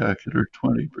spectacular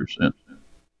 20%.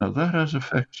 Now that has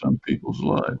effects on people's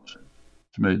lives.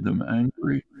 It's made them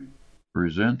angry,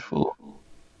 resentful,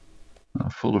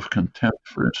 full of contempt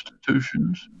for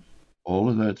institutions. All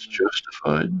of that's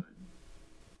justified.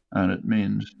 And it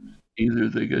means either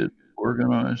they get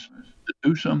organized to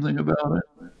do something about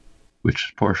it, which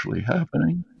is partially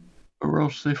happening, or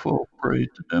else they fall prey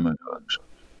to demagogues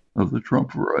of the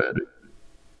Trump variety.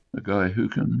 A guy who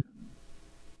can,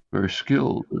 very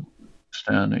skilled at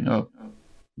standing up,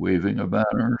 waving a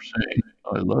banner, saying,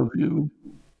 I love you,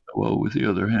 while with the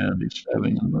other hand he's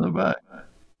stabbing them in the back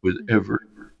with every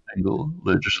single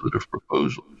legislative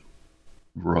proposal,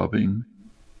 robbing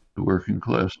the working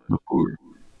class and the poor.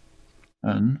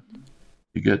 And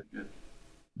you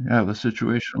have a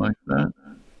situation like that,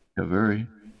 a very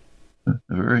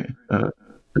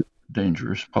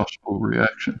dangerous possible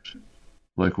reactions,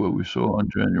 like what we saw on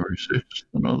January 6th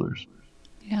and others.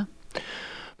 Yeah.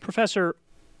 Professor,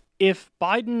 if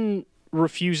Biden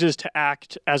refuses to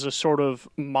act as a sort of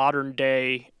modern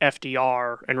day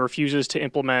FDR and refuses to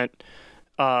implement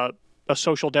a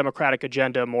social democratic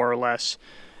agenda, more or less,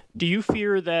 do you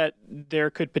fear that there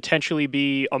could potentially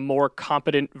be a more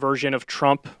competent version of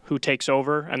Trump who takes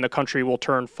over and the country will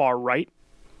turn far right?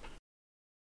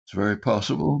 It's very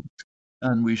possible,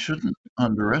 and we shouldn't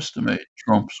underestimate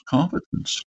Trump's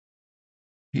competence.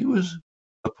 He was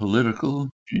a political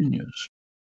genius.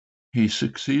 He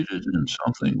succeeded in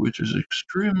something which is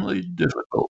extremely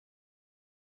difficult,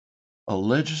 a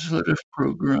legislative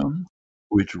program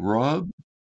which robbed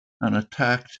and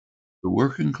attacked the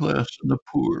working class and the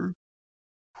poor,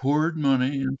 poured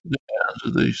money into the hands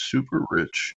of the super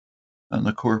rich and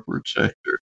the corporate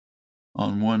sector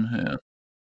on one hand,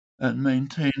 and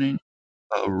maintaining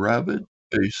a rabid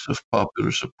base of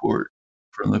popular support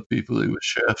from the people he was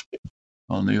shafting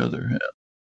on the other hand.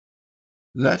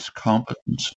 That's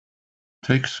competence,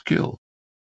 takes skill.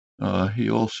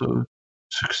 He also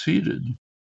succeeded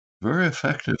very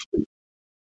effectively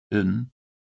in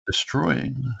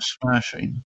destroying,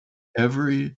 smashing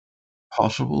every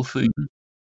possible thing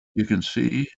you can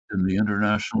see in the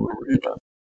international arena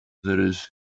that is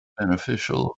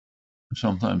beneficial,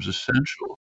 sometimes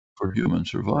essential for human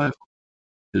survival.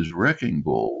 His wrecking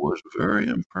ball was very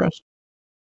impressive.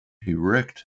 He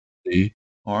wrecked the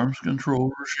arms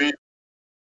control regime,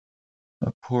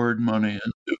 poured money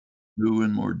into new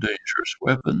and more dangerous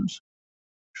weapons,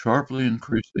 sharply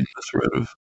increasing the threat of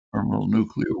terminal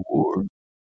nuclear war,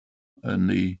 and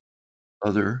the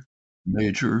other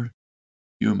major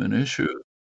human issue,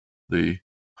 the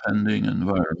pending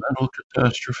environmental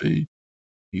catastrophe.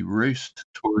 He raced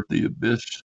toward the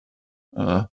abyss,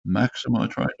 trying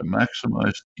to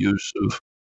maximize the use of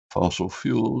fossil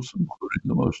fuels, including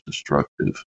the most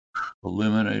destructive,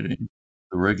 eliminating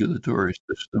the regulatory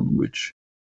system, which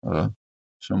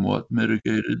somewhat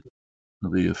mitigated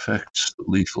the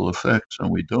lethal effects,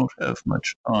 and we don't have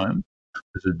much time.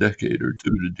 There's a decade or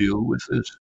two to deal with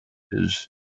this. His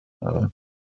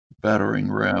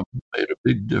battering ram made a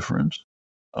big difference.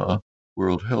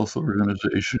 World Health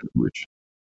Organization, which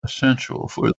is essential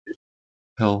for the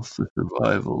health, the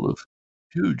survival of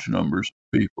huge numbers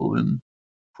of people in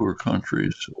poor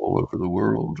countries all over the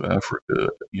world, Africa,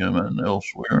 Yemen,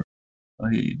 elsewhere.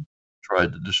 He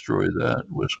tried to destroy that,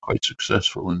 was quite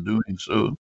successful in doing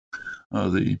so.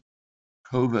 The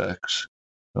COVAX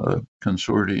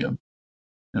consortium,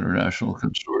 international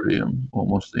consortium,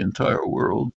 almost the entire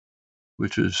world,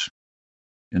 which is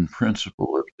in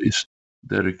principle at least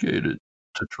dedicated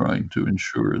to trying to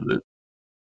ensure that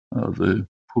the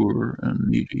poor and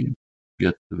needy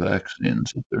get the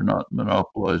vaccines, that they're not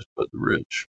monopolized by the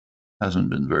rich. Hasn't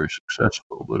been very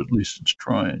successful, but at least it's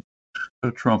trying.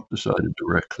 So Trump decided to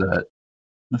wreck that.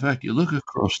 In fact, you look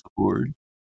across the board,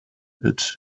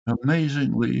 it's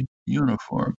amazingly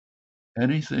uniform.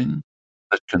 Anything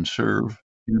that can serve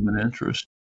human interest,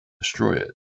 destroy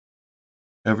it.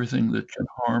 Everything that can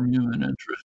harm human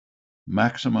interest,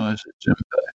 maximize its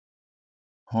impact.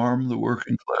 Harm the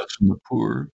working class and the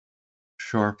poor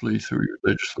sharply through your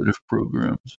legislative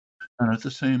programs, and at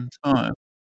the same time,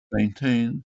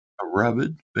 maintain a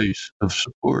rabid base of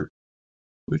support,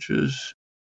 which is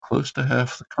close to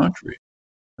half the country.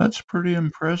 That's pretty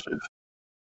impressive.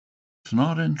 It's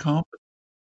not incompetent.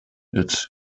 It's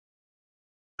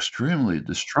extremely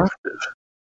destructive,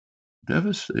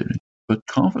 devastating, but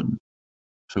competent.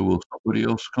 So will somebody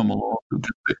else come along who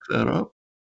can pick that up?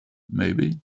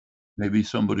 Maybe. Maybe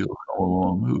somebody will come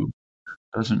along who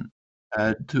doesn't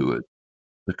add to it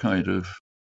the kind of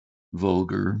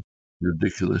vulgar,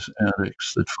 ridiculous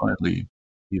antics that finally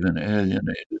even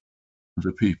alienated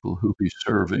the people who be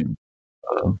serving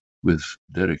with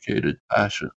dedicated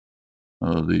passion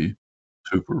the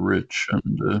super rich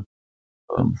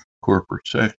and corporate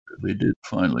sector. They did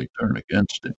finally turn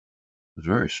against him. It was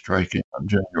very striking on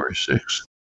January 6th.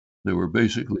 They were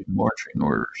basically marching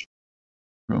orders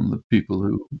from the people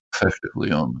who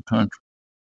effectively own the country.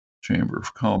 Chamber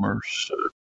of Commerce,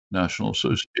 National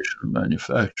Association of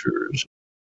Manufacturers,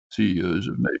 CEOs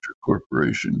of major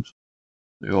corporations.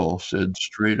 They all said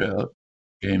straight out,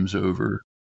 game's over,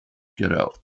 get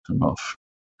out, it's enough.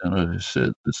 And as I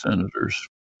said, the senators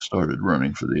started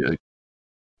running for the egg.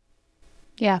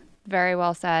 Yeah, very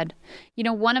well said.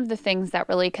 One of the things that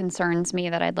really concerns me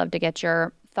that I'd love to get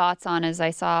your thoughts on is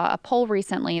I saw a poll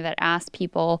recently that asked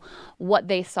people what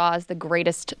they saw as the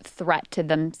greatest threat to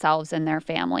themselves and their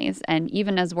families. And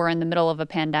even as we're in the middle of a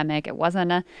pandemic, it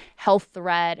wasn't a health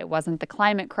threat, it wasn't the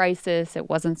climate crisis, it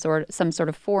wasn't some sort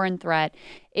of foreign threat.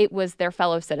 It was their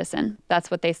fellow citizen.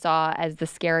 That's what they saw as the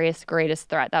scariest, greatest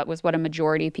threat. That was what a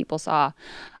majority of people saw.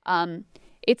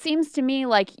 It seems to me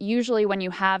like usually when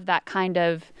you have that kind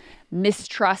of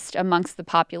mistrust amongst the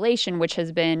population, which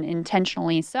has been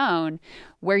intentionally sown,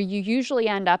 where you usually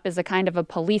end up is a kind of a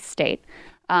police state.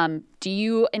 Do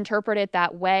you interpret it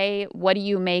that way? What do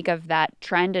you make of that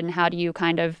trend, and how do you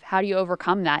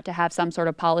overcome that to have some sort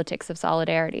of politics of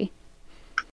solidarity?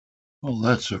 Well,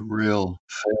 that's a real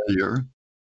failure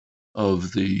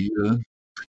of the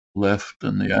left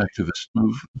and the activist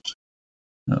movement.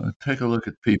 Take a look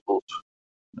at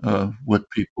what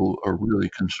people are really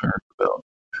concerned about.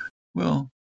 Well,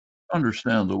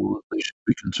 understandable that they should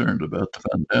be concerned about the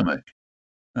pandemic.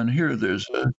 And here there's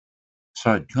a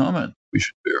side comment we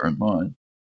should bear in mind.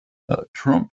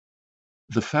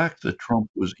 The fact that Trump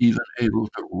was even able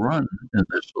to run in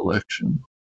this election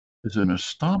is an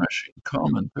astonishing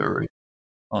commentary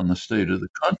on the state of the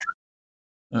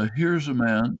country. Here's a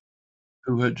man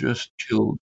who had just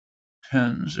killed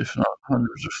tens, if not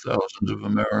hundreds of thousands of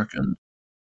Americans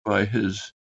by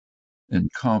his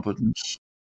incompetence,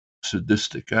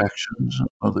 sadistic actions, and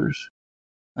others.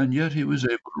 And yet he was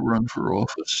able to run for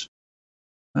office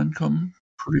and come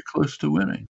pretty close to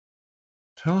winning.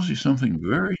 Tells you something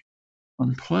very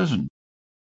unpleasant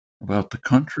about the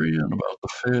country and about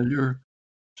the failure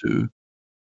to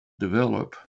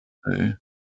develop a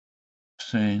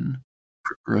sane,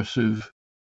 progressive,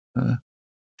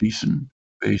 decent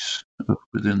base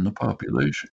within the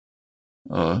population.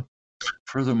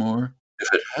 Furthermore,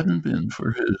 if it hadn't been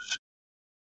for his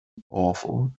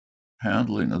awful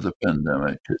handling of the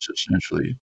pandemic, his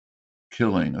essentially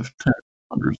killing of tens,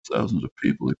 hundreds of thousands of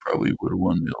people, he probably would have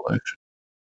won the election.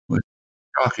 With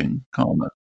shocking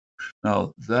comment.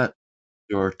 Now, there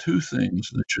are two things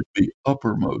that should be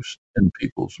uppermost in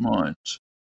people's minds.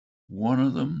 One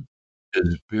of them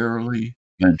is barely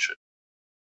mentioned.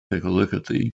 Take a look at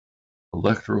the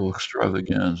electoral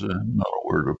extravaganza, not a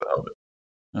word about it.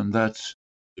 And that's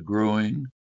the growing,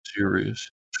 serious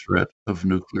threat of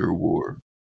nuclear war.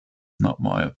 Not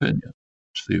my opinion.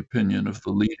 It's the opinion of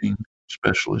the leading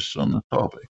specialists on the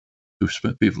topic.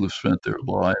 People who've spent their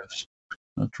lives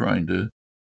trying to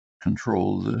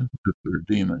control the nuclear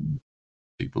demon.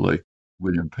 People like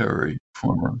William Perry,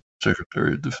 former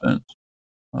Secretary of Defense,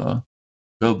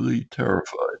 doubly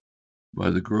terrified by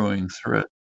the growing threat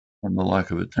and the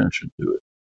lack of attention to it.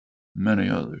 Many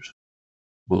others.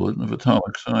 Bulletin of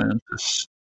Atomic Scientists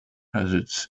has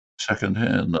its second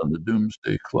hand on the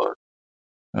doomsday clock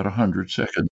at 100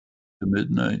 seconds to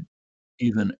midnight,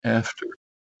 even after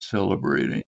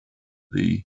celebrating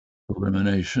the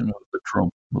elimination of the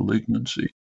Trump malignancy,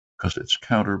 because it's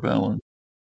counterbalanced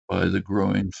by the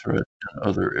growing threat in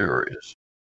other areas,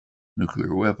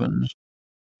 nuclear weapons,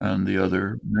 and the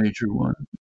other major one,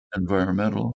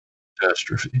 environmental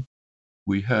catastrophe.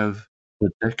 We have a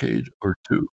decade or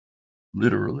two,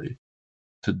 literally,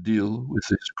 to deal with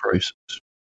this crisis.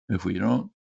 If we don't,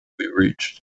 we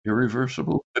reach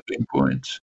irreversible tipping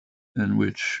points in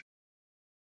which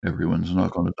everyone's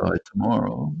not going to die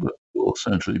tomorrow, but we'll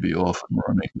essentially be off and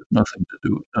running with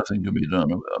nothing can be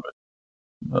done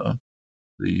about it.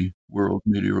 The World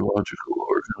Meteorological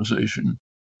Organization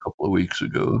a couple of weeks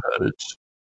ago had its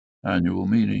annual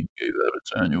meeting, gave out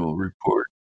its annual report,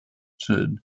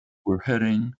 said we're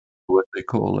heading to what they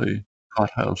call a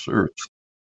hothouse Earth,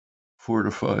 4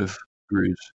 to 5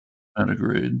 degrees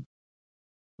centigrade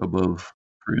above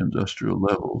pre-industrial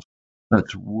levels.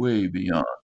 That's way beyond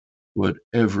what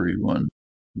everyone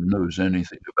who knows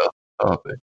anything about the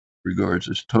topic regards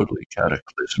as totally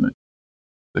cataclysmic,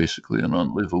 basically an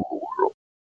unlivable world.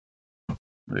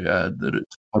 They add that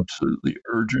it's absolutely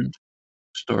urgent to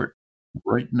start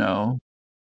right now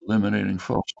eliminating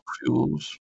fossil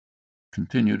fuels,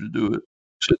 continue to do it,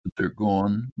 so that they're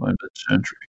gone by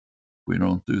mid-century. If we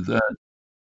don't do that,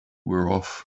 we're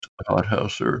off to the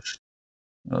hothouse Earth.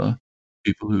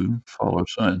 People who follow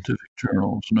scientific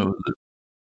journals know that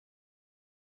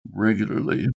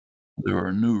regularly there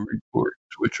are new reports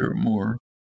which are more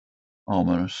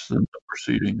ominous than the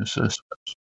preceding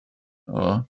assessments.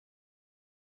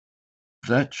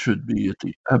 That should be at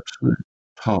the absolute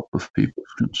top of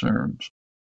people's concerns.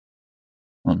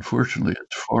 Unfortunately,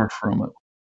 it's far from it.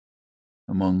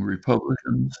 Among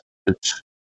Republicans, it's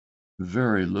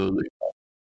very lowly.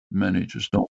 Many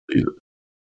just don't believe it.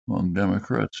 Among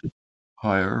Democrats, it's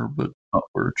higher, but not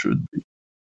where it should be.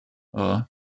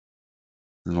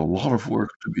 There's a lot of work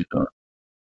to be done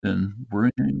in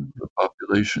bringing the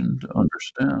population to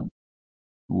understand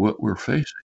what we're facing.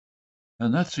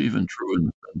 And that's even true in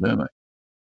the pandemic.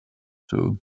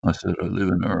 So I said I live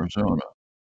in Arizona.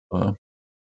 Uh,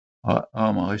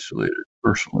 I'm isolated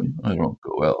personally. I don't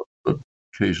go out, but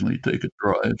occasionally take a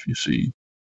drive. You see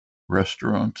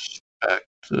restaurants packed,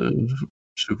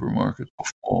 supermarkets,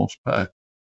 malls packed,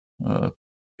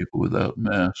 people without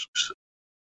masks.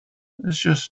 It's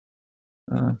just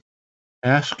uh,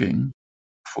 asking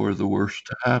for the worst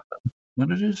to happen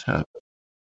when it is happening.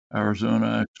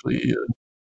 Arizona actually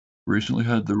recently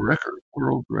had the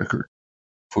world record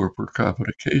for per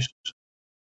capita cases.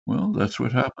 Well, that's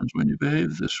what happens when you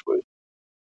behave this way.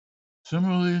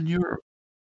 Similarly, in Europe,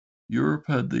 Europe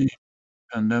had the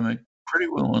pandemic pretty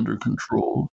well under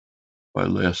control by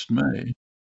last May.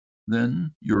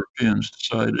 Then Europeans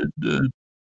decided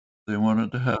they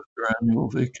wanted to have their annual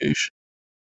vacation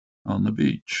on the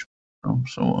beach,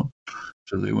 so on.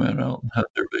 So they went out and had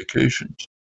their vacations.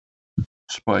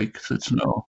 Spike that's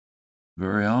now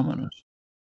very ominous.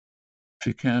 If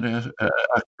you can't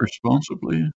act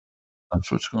responsibly,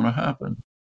 that's what's going to happen.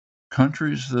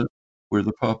 Countries where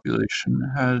the population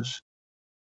has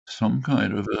some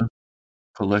kind of a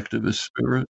collectivist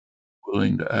spirit,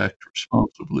 willing to act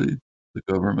responsibly, the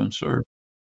governments are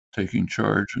taking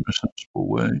charge in a sensible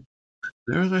way.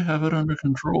 There they have it under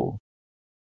control.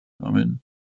 I mean,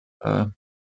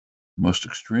 most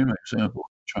extreme example,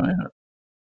 China.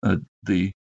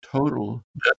 The total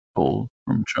death toll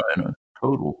from China,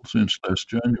 total since last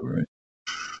January,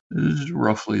 is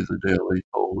roughly the daily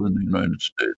toll in the United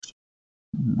States.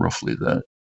 Roughly that.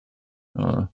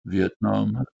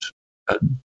 Vietnam has had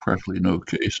practically no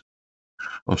cases.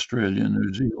 Australia and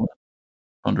New Zealand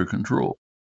under control.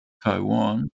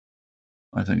 Taiwan,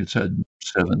 I think it's had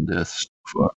 7 deaths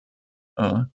so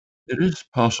far. It is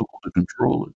possible to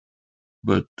control it,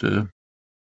 but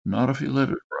not if you let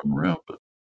it run rampant.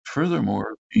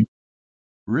 Furthermore, the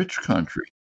rich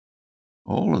countries,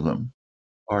 all of them,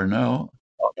 are now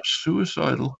on a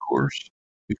suicidal course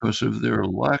because of their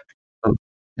lack of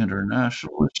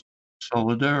internationalist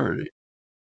solidarity.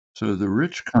 So the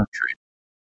rich countries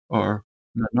are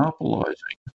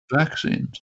monopolizing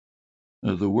vaccines.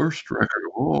 The worst record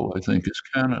of all, I think, is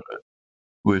Canada,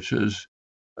 which has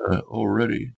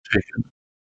already taken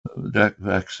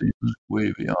vaccines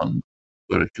way beyond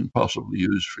what it can possibly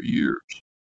use for years.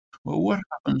 Well, what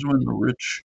happens when the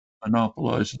rich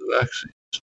monopolize the vaccines?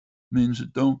 It means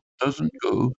it doesn't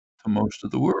go to most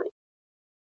of the world.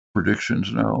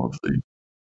 Predictions now of the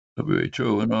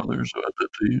WHO and others are that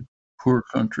the poor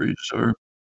countries are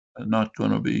not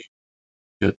going to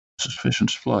get sufficient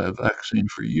supply of vaccine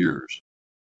for years.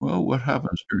 Well, what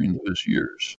happens during those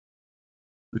years?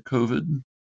 The COVID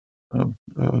uh,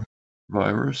 uh,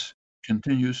 virus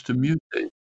continues to mutate,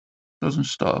 doesn't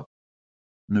stop.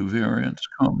 New variants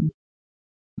come,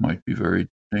 might be very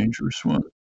dangerous ones.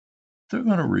 They're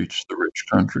going to reach the rich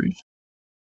countries.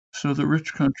 So the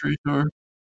rich countries are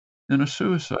in a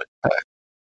suicide pact.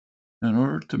 In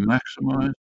order to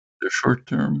maximize their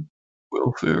short-term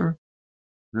welfare,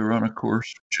 they're on a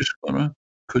course which is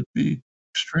could be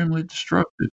extremely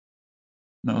destructive.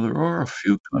 Now, there are a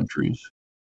few countries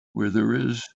where there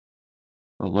is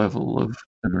a level of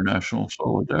international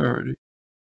solidarity.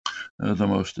 The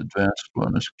most advanced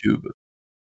one is Cuba,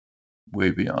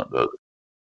 way beyond others.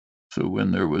 So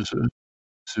when there was a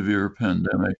severe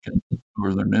pandemic in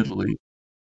northern Italy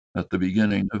at the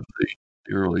beginning of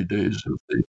the early days of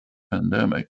the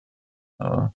pandemic,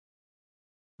 uh,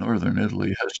 northern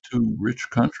Italy has 2 rich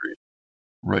countries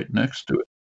right next to it,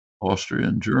 Austria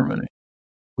and Germany,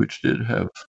 which did have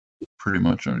it pretty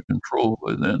much under control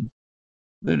by then.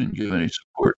 They didn't give any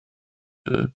support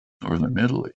to northern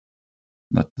Italy.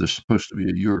 Not there's supposed to be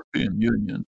a European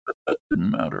Union, but that didn't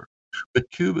matter. But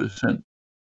Cuba sent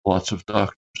lots of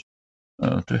doctors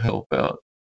to help out.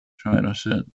 China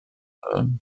sent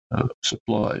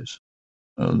supplies.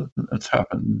 That's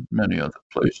happened in many other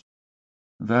places.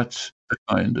 That's the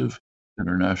kind of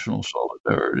international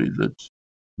solidarity that's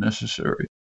necessary.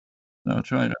 Now,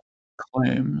 China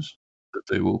claims that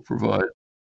they will provide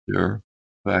their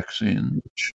vaccine,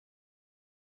 which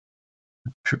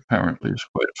apparently is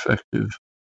quite effective,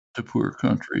 to poor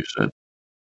countries at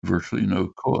virtually no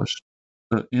cost.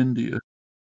 India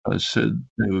has said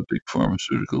they have a big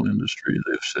pharmaceutical industry.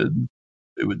 They've said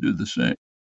they would do the same.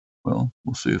 Well,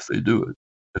 we'll see if they do it.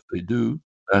 If they do,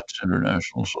 that's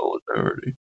international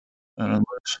solidarity. And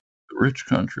unless the rich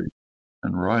country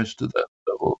can rise to that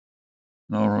level,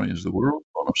 not only is the world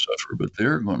going to suffer, but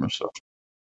they're going to suffer.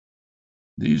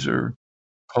 These are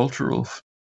cultural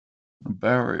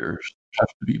barriers that have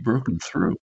to be broken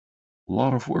through. A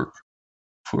lot of work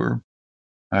for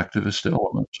activist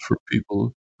elements, for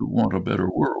people who want a better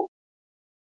world.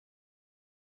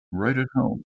 Right at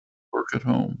home, work at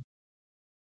home.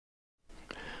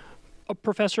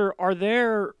 Professor, are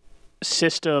there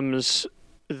systems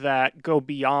that go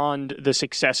beyond the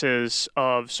successes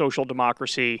of social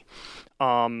democracy?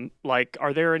 Like,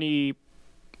 are there any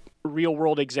real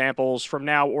world examples from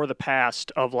now or the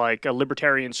past of like a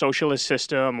libertarian socialist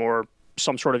system or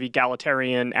some sort of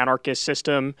egalitarian anarchist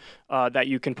system that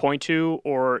you can point to?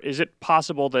 Or is it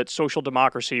possible that social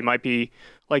democracy might be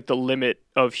like the limit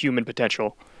of human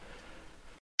potential?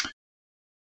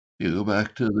 You go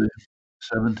back to the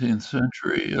 17th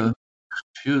century,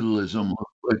 feudalism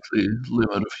looked like the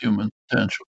limit of human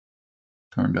potential.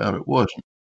 Turned out it wasn't.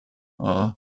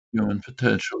 Human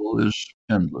potential is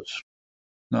endless.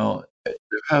 Now, there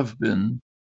have been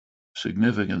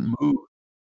significant moves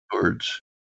towards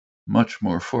much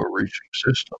more far-reaching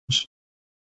systems,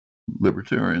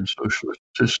 libertarian socialist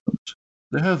systems.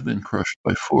 They have been crushed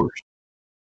by force.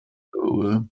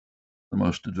 So the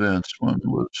most advanced one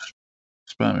was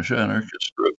Spanish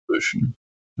anarchist revolution.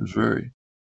 It was very,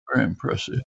 very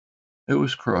impressive. It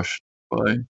was crushed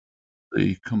by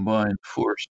the combined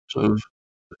forces of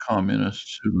the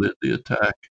communists who led the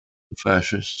attack, the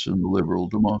fascists, and the liberal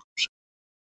democracy.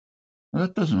 Now,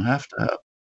 that doesn't have to happen.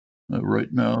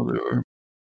 Right now, there are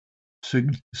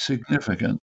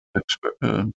significant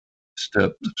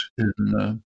steps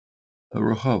in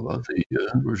Rojava,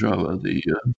 the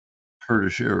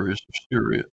Kurdish areas of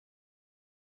Syria.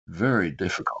 Very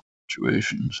difficult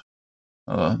situations.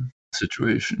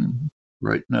 Situation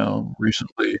right now,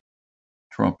 recently,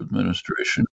 Trump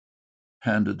administration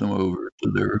handed them over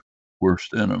to their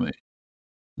worst enemy,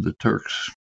 the Turks,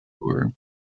 who are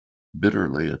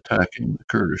bitterly attacking the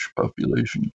Kurdish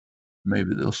population.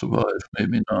 Maybe they'll survive,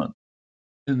 maybe not.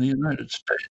 In the United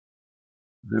States,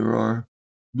 there are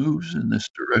moves in this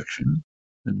direction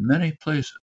in many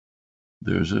places.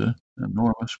 There's an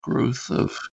enormous growth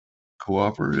of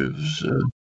cooperatives,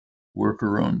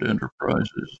 worker-owned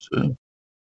enterprises,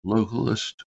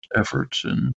 localist efforts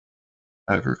in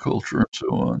agriculture, and so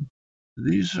on.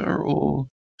 These are all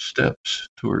steps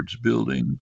towards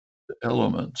building the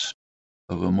elements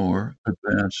of a more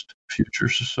advanced future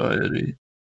society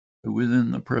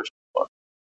within the present one.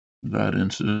 That,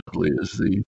 incidentally, is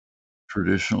the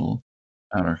traditional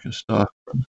anarchist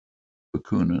doctrine,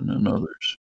 Bakunin and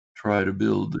others. Try to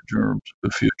build the germs of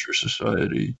a future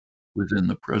society within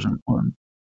the present one.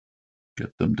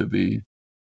 Get them to be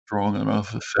strong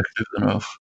enough, effective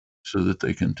enough, so that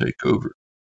they can take over.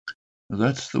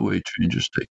 That's the way changes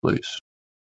take place.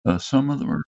 Some of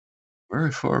them are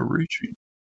very far-reaching.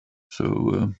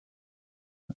 So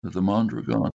the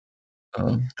Mondragon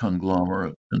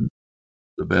conglomerate in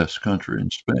the Basque Country in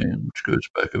Spain, which goes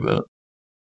back about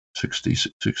 60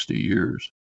 years,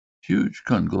 huge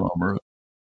conglomerate,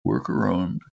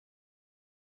 worker-owned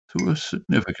to a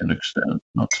significant extent,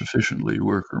 not sufficiently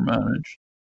worker-managed.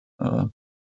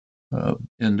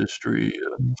 Industry,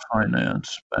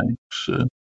 finance, banks,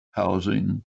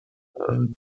 housing, uh,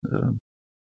 uh,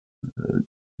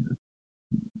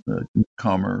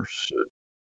 commerce,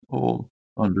 all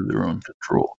under their own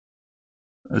control.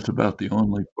 That's about the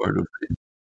only part of the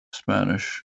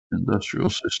Spanish industrial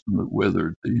system that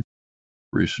weathered the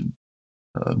recent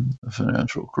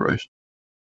financial crisis.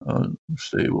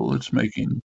 Stable.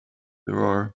 There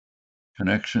are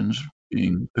connections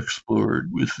being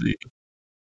explored with the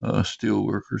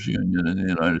Steelworkers Union in the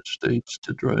United States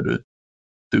to try to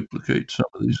duplicate some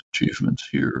of these achievements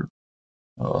here.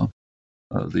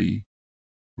 The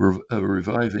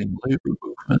reviving labor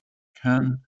movement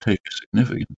can take a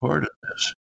significant part in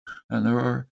this. And there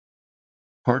are,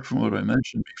 apart from what I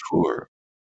mentioned before,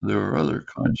 there are other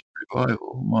kinds of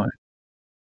revival. My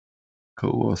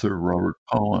co-author, Robert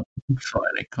Pollin, a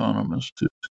fine economist, has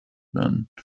done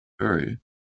very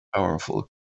powerful,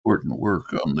 important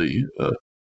work on the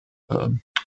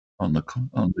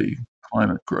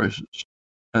climate crisis,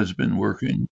 has been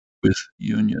working with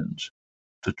unions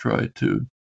to try to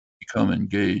become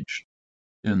engaged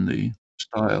in the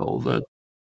style that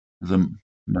the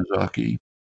Mazaki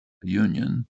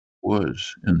Union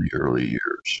was in the early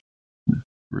years.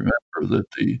 Remember that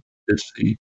it's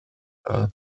the uh,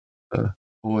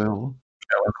 Oil,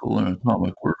 Chemical, and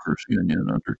Atomic Workers Union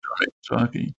under Tony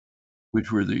Mazaki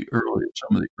which were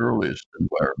some of the earliest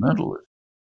environmentalists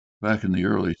back in the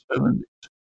early 70s.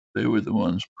 They were the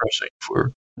ones pressing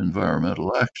for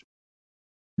environmental action.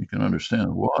 You can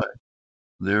understand why.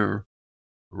 They're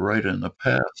right in the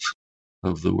path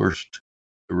of the worst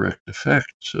direct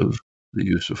effects of the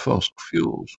use of fossil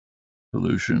fuels,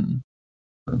 pollution,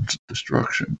 and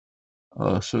destruction.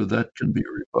 So that can be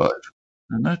revived.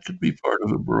 And that could be part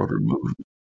of a broader movement.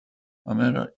 I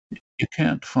mean, you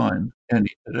can't find at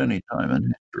any time in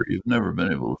history, you've never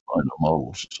been able to find a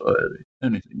model society,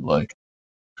 anything like it.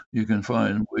 You can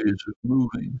find ways of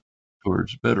moving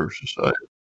towards better society.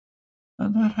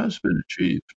 And that has been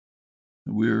achieved.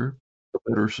 We're a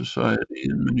better society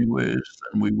in many ways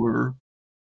than we were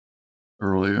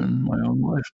earlier in my own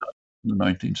lifetime, in the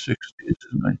 1960s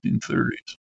and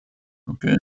 1930s.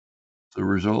 Okay? The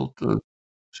result of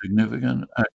significant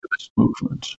activist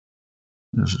movements.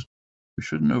 We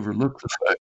shouldn't overlook the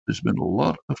fact there's been a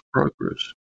lot of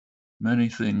progress. Many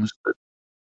things that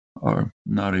are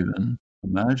not even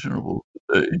imaginable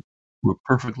today were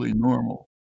perfectly normal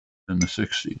in the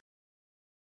 60s.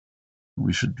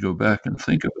 We should go back and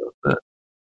think about that.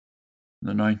 In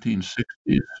the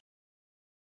 1960s,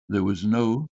 there was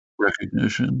no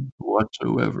recognition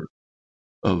whatsoever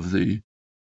of the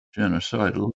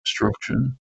genocidal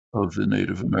destruction of the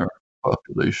Native American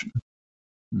population.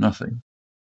 Nothing.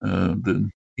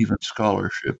 Even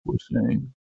scholarship was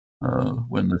saying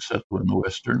when the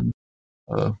Western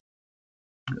uh,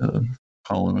 uh,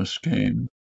 colonists came,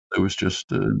 there was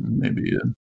just maybe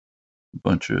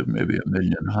maybe a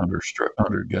million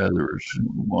hunter gatherers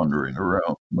wandering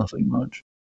around, nothing much.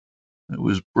 It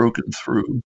was broken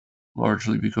through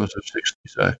largely because of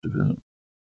 60s activism.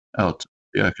 Out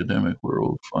the academic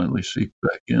world finally seeped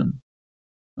back in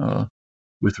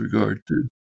with regard to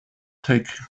take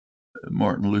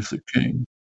Martin Luther King.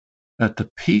 At the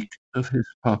peak of his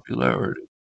popularity,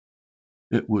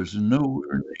 it was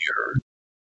nowhere near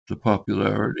the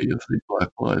popularity of the Black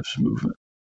Lives Movement,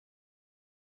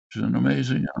 which is an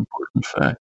amazing and important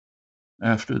fact.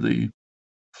 After the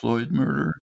Floyd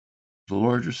murder, the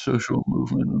largest social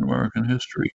movement in American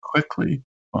history quickly,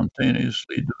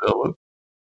 spontaneously developed.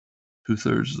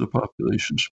 2/3 of the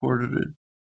population supported it.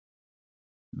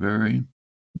 Very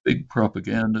big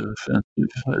propaganda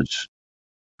offensive has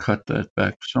cut that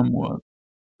back somewhat,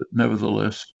 but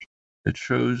nevertheless, it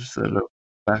shows that a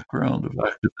background of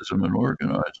activism and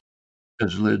organizing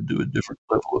has led to a different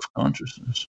level of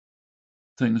consciousness.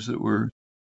 Things that were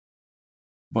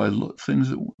things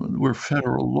that were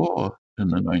federal law in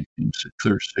the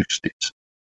 1960s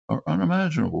are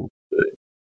unimaginable today.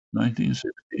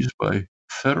 1960s, by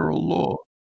federal law,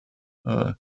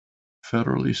 uh,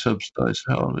 federally subsidized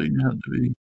housing had to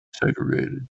be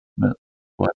segregated, meant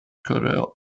black cut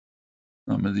out.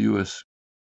 The U.S.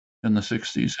 in the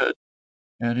 60s had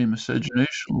anti-miscegenation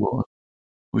laws,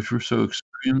 which were so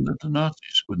extreme that the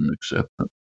Nazis wouldn't accept them.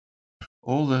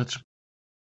 All that's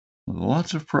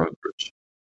lots of progress,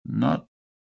 not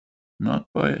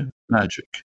by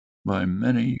magic, by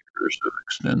many years of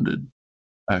extended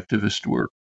activist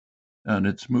work. And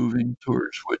it's moving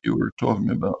towards what you were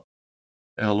talking about,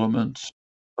 elements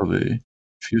of a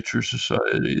future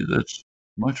society that's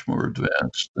much more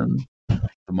advanced than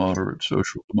the moderate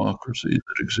social democracy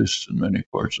that exists in many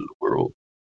parts of the world.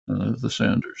 The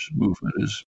Sanders movement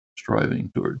is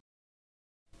striving toward.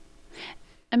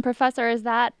 And Professor, is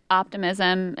that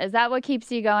optimism? Is that what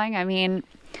keeps you going? I mean,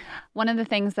 one of the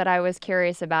things that I was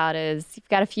curious about is you've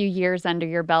got a few years under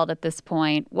your belt at this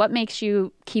point. What makes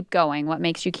you keep going? What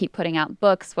makes you keep putting out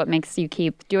books? What makes you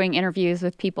keep doing interviews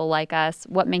with people like us?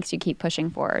 What makes you keep pushing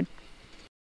forward?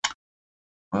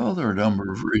 Well, there are a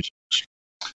number of reasons.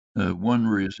 One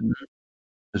reason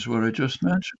is what I just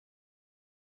mentioned.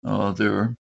 There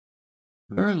are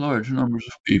very large numbers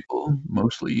of people,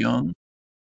 mostly young,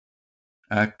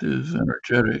 active,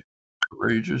 energetic,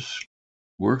 courageous,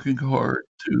 working hard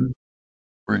to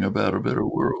bring about a better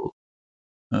world.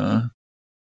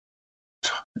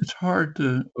 It's hard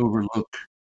to overlook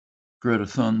Greta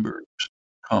Thunberg's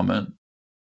comment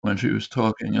when she was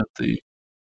talking at the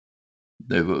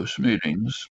Davos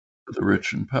meetings for the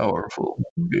rich and powerful,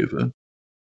 who gave a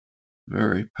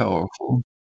very powerful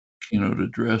keynote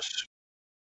address,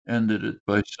 ended it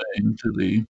by saying to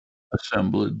the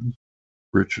assembled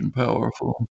rich and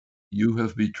powerful, "You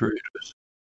have betrayed us."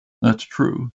 That's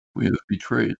true. We have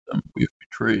betrayed them. We have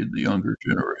betrayed the younger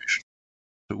generation.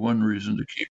 The one reason to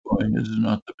keep going is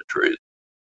not to betray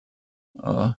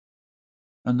them.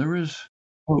 And there is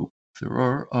hope. There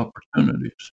are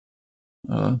opportunities.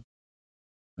 Uh,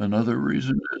 Another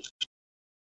reason is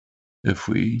if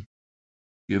we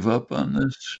give up on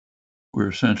this, we're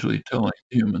essentially telling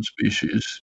the human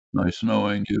species, nice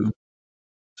knowing you,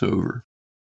 it's over.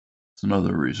 It's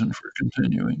another reason for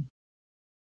continuing.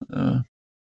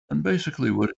 And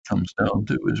basically what it comes down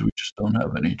to is we just don't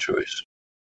have any choice.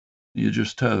 You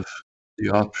just have the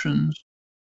options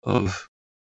of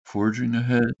forging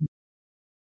ahead,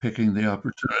 picking the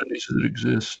opportunities that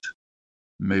exist,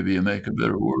 maybe you make a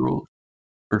better world,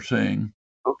 or saying,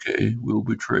 okay, we'll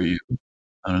betray you,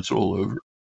 and it's all over.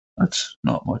 That's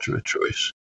not much of a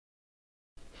choice.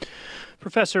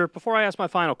 Professor, before I ask my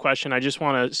final question, I just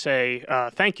want to say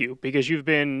thank you, because you've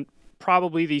been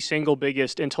probably the single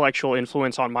biggest intellectual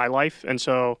influence on my life. And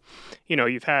so,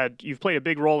 you've played a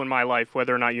big role in my life,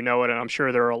 whether or not you know it. And I'm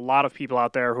sure there are a lot of people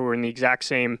out there who are in the exact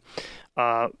same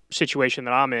situation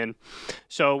that I'm in.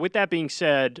 So with that being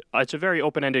said, it's a very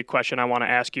open-ended question I want to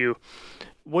ask you.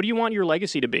 What do you want your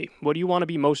legacy to be? What do you want to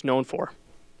be most known for?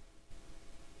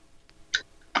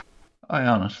 I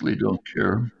honestly don't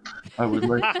care. I would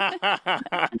like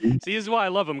See, this is why I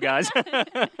love them, guys.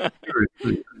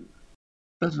 It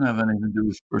doesn't have anything to do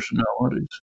with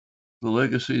personalities. The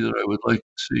legacy that I would like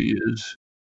to see is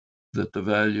that the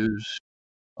values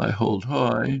I hold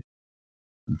high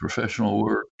in professional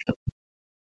work,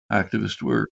 activist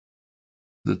work,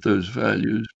 that those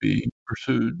values be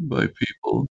pursued by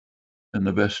people in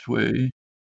the best way,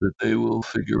 that they will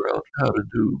figure out how to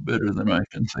do better than I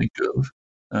can think of,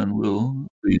 and will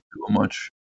lead to a much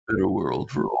better world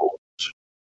for all of us.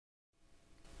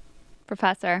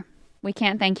 Professor, we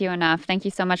can't thank you enough. Thank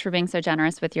you so much for being so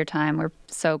generous with your time. We're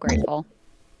so grateful.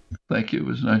 Thank you. It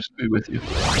was nice to be with you.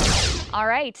 All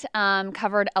right.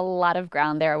 Covered a lot of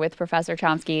ground there with Professor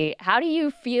Chomsky. How do you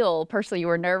feel personally? You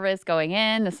were nervous going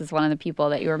in. This is one of the people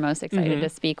that you were most excited to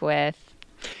speak with.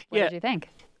 What did you think?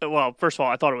 Well, first of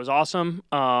all, I thought it was awesome.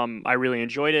 I really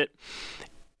enjoyed it.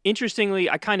 Interestingly,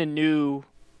 I kind of knew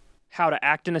how to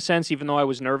act in a sense, even though I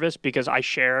was nervous, because I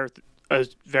share a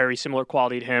very similar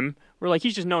quality to him. We're like,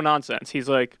 he's just no nonsense. He's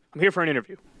like, I'm here for an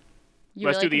interview.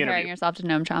 Let's do the interview. Comparing yourself to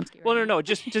Noam Chomsky. Right? Well, no,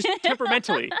 just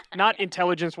temperamentally, not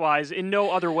intelligence-wise, in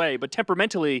no other way, but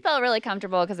temperamentally. I felt really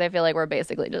comfortable because I feel like we're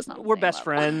basically just not. We're best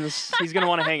friends. He's gonna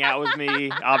want to hang out with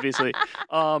me, obviously.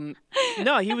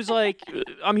 No, he was like,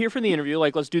 I'm here for the interview.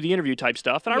 Like, let's do the interview type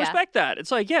stuff, and I respect that.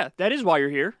 It's like, yeah, that is why you're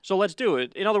here. So let's do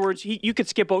it. In other words, you could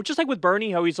skip over, just like with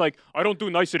Bernie, how he's like, I don't do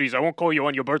niceties. I won't call you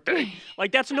on your birthday.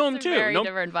 Like that's Noam too. Very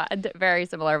different vibe. Very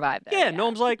similar vibe. There, yeah,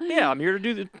 Noam's like, yeah, I'm here to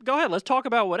do. Go ahead, let's talk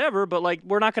about whatever. But like,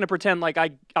 we're not gonna pretend like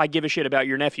I give a shit about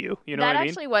your nephew. You know what I mean? That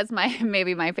actually was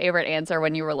maybe my favorite answer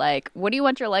when you were like, what do you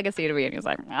want your legacy to be? And he was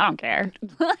like, I don't care.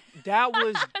 That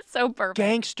was so perfect.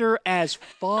 Gangster as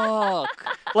fuck.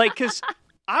 Like, because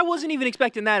I wasn't even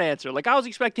expecting that answer. Like, I was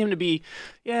expecting him to be,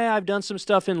 yeah, I've done some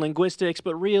stuff in linguistics,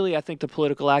 but really I think the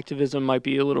political activism might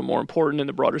be a little more important in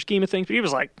the broader scheme of things. But he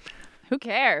was like, who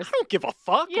cares? I don't give a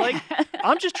fuck. Yeah. Like,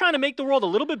 I'm just trying to make the world a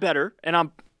little bit better, and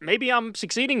maybe I'm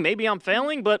succeeding, maybe I'm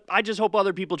failing, but I just hope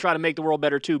other people try to make the world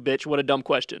better too, bitch. What a dumb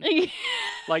question.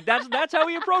 Like, that's how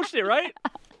he approached it, right?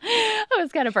 That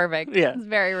was kind of perfect. Yeah. It was a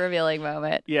very revealing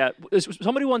moment. Yeah.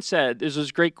 Somebody once said, there's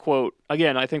this great quote,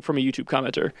 again, I think from a YouTube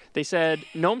commenter. They said,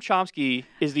 Noam Chomsky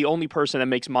is the only person that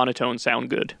makes monotone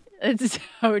sound good. It's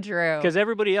so true. Because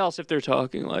everybody else, if they're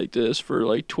talking like this for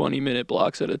like 20-minute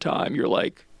blocks at a time, you're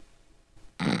like...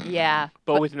 Yeah.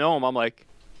 But with Noam, I'm like...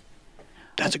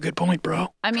 That's a good point, bro.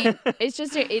 I mean,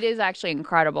 it is actually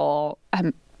incredible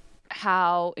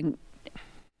how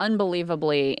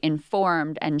unbelievably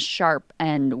informed and sharp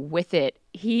and with it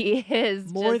he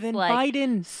is. More just than like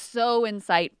Biden. So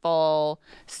insightful,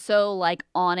 so like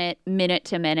on it minute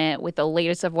to minute with the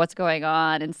latest of what's going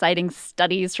on and citing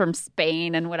studies from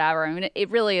Spain and whatever. I mean,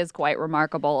 it really is quite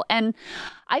remarkable. And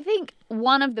I think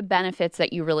one of the benefits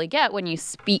that you really get when you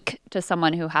speak to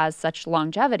someone who has such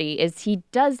longevity is he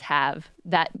does have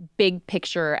that big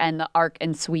picture and the arc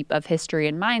and sweep of history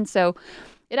in mind. So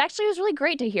it actually was really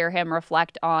great to hear him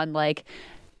reflect on, like,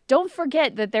 don't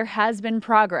forget that there has been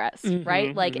progress,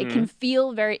 right? Like, it can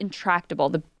feel very intractable.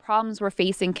 The problems we're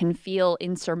facing can feel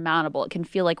insurmountable. It can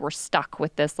feel like we're stuck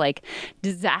with this, like,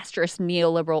 disastrous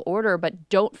neoliberal order. But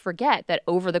don't forget that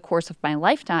over the course of my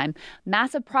lifetime,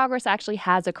 massive progress actually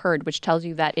has occurred, which tells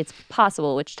you that it's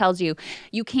possible, which tells you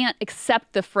you can't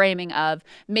accept the framing of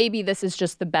maybe this is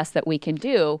just the best that we can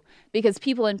do, because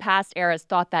people in past eras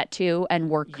thought that too and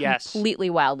were completely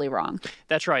wildly wrong.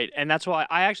 That's right. And that's why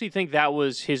I actually think that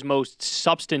was his most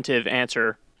substantive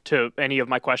answer to any of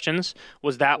my questions,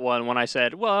 was that one when I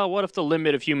said, well, what if the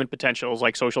limit of human potential is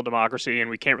like social democracy and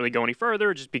we can't really go any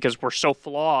further just because we're so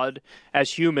flawed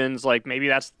as humans, like maybe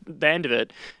that's the end of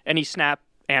it. And he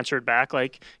answered back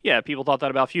like, yeah, people thought that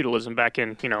about feudalism back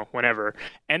in, whenever.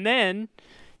 And then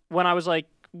when I was like,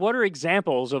 what are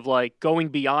examples of like going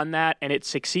beyond that and it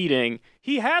succeeding?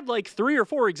 He had like 3 or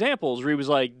 4 examples where he was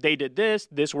like, they did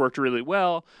this worked really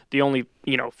well. The only,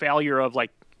 failure of like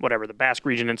whatever, the Basque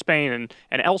region in Spain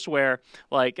and elsewhere,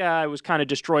 like it was kind of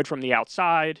destroyed from the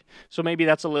outside. So maybe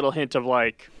that's a little hint of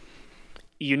like,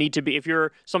 you need to be, if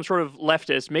you're some sort of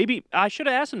leftist, maybe I should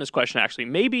have asked him this question actually.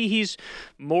 Maybe he's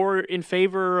more in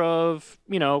favor of,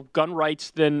 gun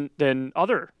rights than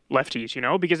other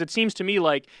lefties, because it seems to me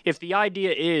like if the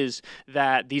idea is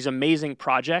that these amazing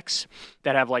projects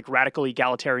that have like radical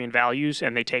egalitarian values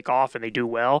and they take off and they do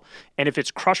well, and if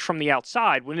it's crushed from the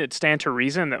outside, wouldn't it stand to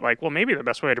reason that like, well, maybe the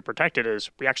best way to protect it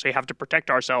is we actually have to protect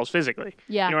ourselves physically?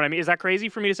 Yeah. You know what I mean? Is that crazy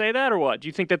for me to say that or what? Do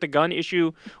you think that the gun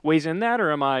issue weighs in that,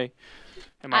 or am I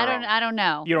wrong? I don't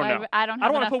know. You don't know. I don't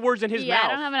want to put words in his mouth. Yeah, I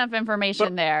don't have enough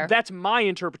information there. That's my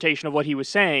interpretation of what he was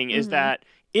saying, is that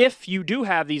if you do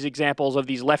have these examples of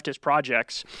these leftist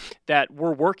projects that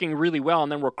were working really well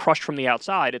and then were crushed from the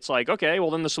outside, it's like, okay,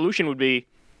 well, then the solution would be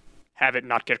have it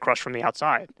not get crushed from the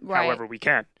outside, however we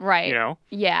can. Right.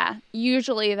 Yeah.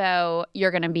 Usually, though, you're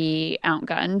going to be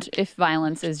outgunned if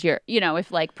violence is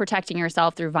if like protecting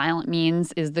yourself through violent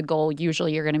means is the goal.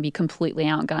 Usually, you're going to be completely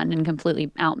outgunned and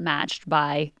completely outmatched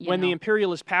by the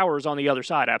imperialist power is on the other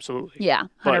side. Absolutely. Yeah,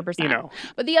 100%.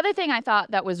 But the other thing I thought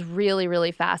that was really,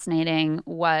 really fascinating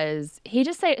was he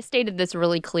just stated this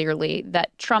really clearly,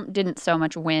 that Trump didn't so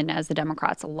much win as the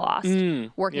Democrats lost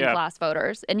working class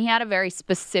voters, and he had a very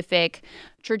specific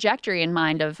trajectory in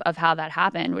mind of how that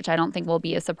happened, which I don't think will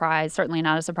be a surprise, certainly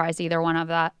not a surprise to either one of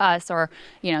us or,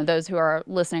 those who are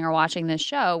listening or watching this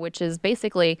show, which is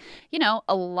basically,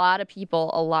 a lot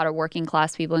of working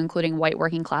class people, including white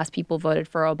working class people, voted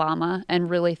for Obama and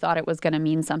really thought it was going to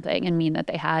mean something and mean that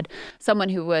they had someone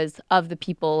who was of the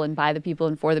people and by the people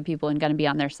and for the people and going to be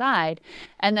on their side.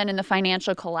 And then in the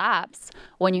financial collapse,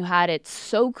 when you had it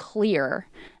so clear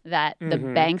that the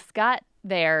banks got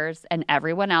theirs and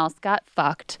everyone else got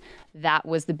fucked, that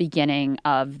was the beginning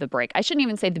of the break. I shouldn't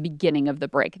even say the beginning of the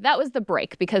break. That was the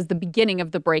break, because the beginning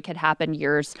of the break had happened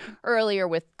years earlier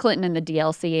with Clinton and the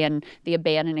DLC and the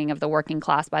abandoning of the working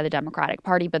class by the Democratic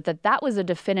Party, but that was a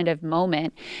definitive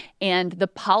moment. And the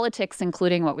politics,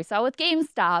 including what we saw with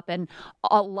GameStop and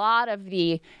a lot of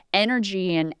the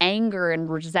energy and anger and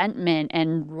resentment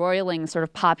and roiling sort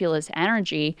of populist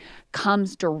energy,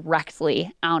 comes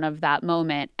directly out of that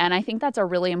moment. And I think that's a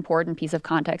really important piece of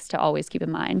context to always keep in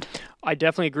mind. I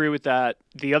definitely agree with that.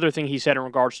 The other thing he said in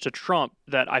regards to Trump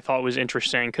that I thought was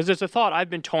interesting, because it's a thought I've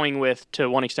been toying with to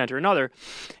one extent or another,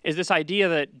 is this idea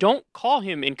that don't call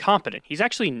him incompetent. He's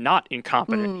actually not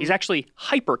incompetent. He's actually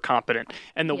hyper-competent.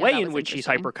 And the way in which he's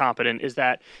hyper-competent is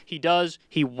that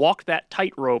he walked that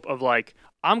tightrope of like,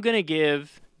 I'm going to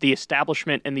give the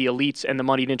establishment and the elites and the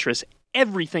moneyed interests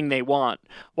everything they want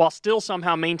while still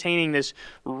somehow maintaining this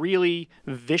really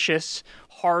vicious,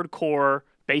 hardcore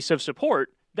base of support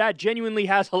that genuinely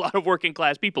has a lot of working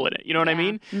class people in it. You know what I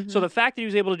mean? So the fact that he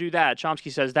was able to do that,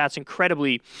 Chomsky says that's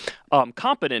incredibly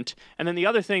competent. And then the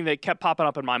other thing that kept popping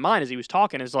up in my mind as he was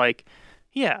talking is like,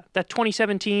 yeah, that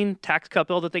 2017 tax cut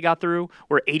bill that they got through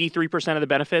where 83% of the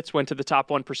benefits went to the top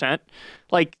 1%.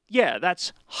 Like, yeah,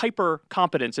 that's hyper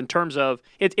competence in terms of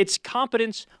it's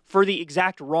competence for the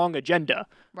exact wrong agenda,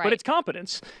 but it's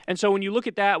competence. And so when you look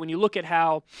at that, when you look at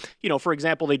how, for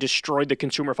example, they destroyed the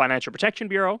Consumer Financial Protection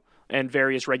Bureau and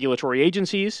various regulatory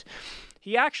agencies,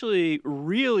 he actually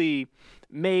really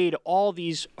made all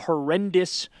these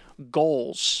horrendous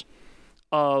goals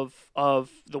of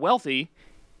the wealthy,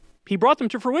 he brought them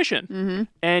to fruition.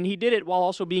 And he did it while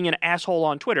also being an asshole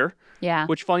on Twitter,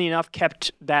 which, funny enough,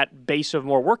 kept that base of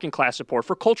more working class support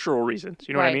for cultural reasons.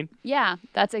 You know what I mean? Yeah,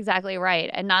 that's exactly right.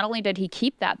 And not only did he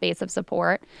keep that base of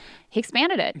support, he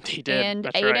expanded it. He did.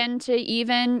 And ate into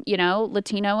even,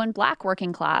 Latino and Black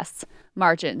working class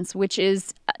margins, which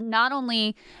is not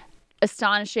only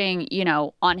astonishing,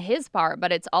 on his part,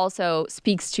 but it's also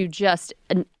speaks to just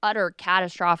an utter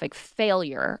catastrophic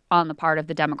failure on the part of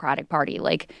the Democratic Party.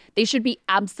 Like, they should be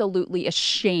absolutely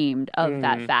ashamed of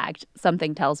that fact.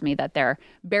 Something tells me that they're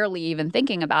barely even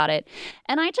thinking about it.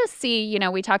 And I just see,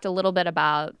 we talked a little bit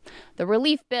about the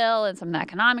relief bill and some of the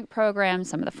economic programs,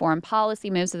 some of the foreign policy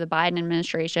moves of the Biden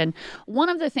administration. One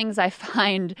of the things I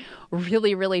find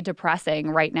really, really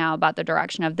depressing right now about the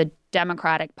direction of the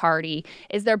Democratic Party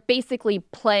is they're basically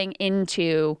playing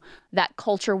into that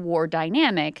culture war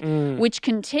dynamic, which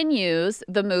continues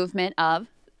the movement of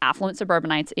affluent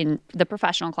suburbanites in the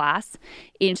professional class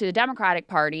into the Democratic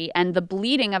Party and the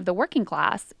bleeding of the working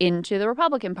class into the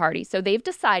Republican Party. So they've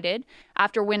decided,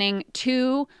 after winning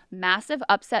 2 massive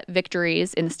upset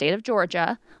victories in the state of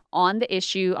Georgia on the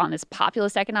issue, on this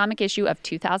populist economic issue of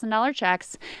 $2,000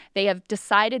 checks. They have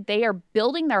decided they are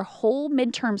building their whole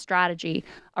midterm strategy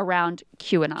around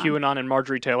QAnon. QAnon and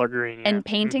Marjorie Taylor Greene. And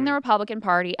painting the Republican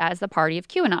Party as the party of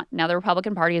QAnon. Now, the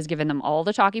Republican Party has given them all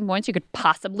the talking points you could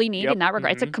possibly need in that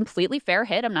regard. It's a completely fair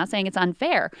hit. I'm not saying it's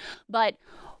unfair. But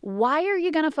why are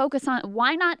you going to focus on,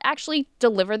 why not actually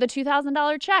deliver the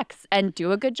 $2,000 checks and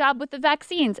do a good job with the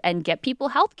vaccines and get people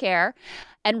health care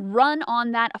and run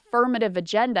on that affirmative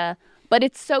agenda? But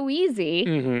it's so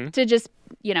easy to just,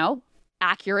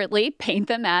 accurately paint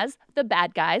them as the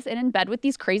bad guys and in bed with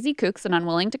these crazy kooks and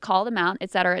unwilling to call them out,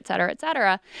 et cetera, et cetera, et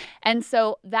cetera. And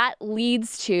so that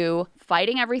leads to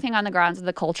fighting everything on the grounds of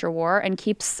the culture war and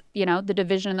keeps, the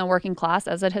division in the working class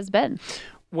as it has been.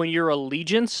 When your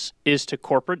allegiance is to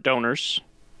corporate donors,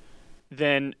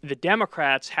 then the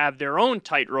Democrats have their own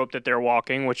tightrope that they're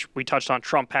walking, which we touched on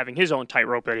Trump having his own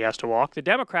tightrope that he has to walk. The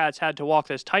Democrats had to walk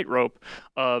this tightrope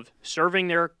of serving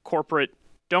their corporate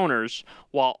donors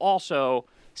while also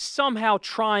somehow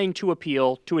trying to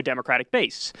appeal to a Democratic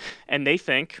base. And they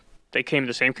think they came to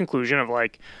the same conclusion of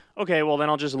like, okay, well, then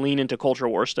I'll just lean into culture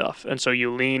war stuff. And so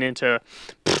you lean into,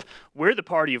 we're the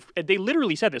party of, they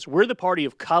literally said this, we're the party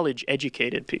of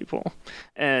college-educated people.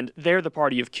 And they're the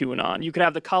party of QAnon. You could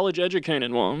have the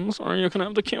college-educated ones, or you can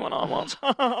have the QAnon ones.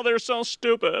 They're so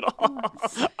stupid.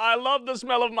 I love the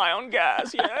smell of my own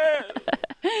gas. Yeah.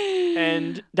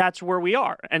 And that's where we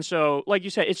are. And so, like you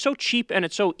said, it's so cheap and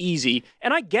it's so easy.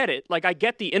 And I get it. Like, I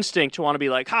get the instinct to want to be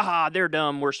like, haha, they're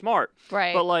dumb, we're smart.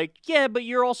 Right. But like, yeah, but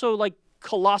you're also like,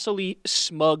 colossally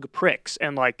smug pricks,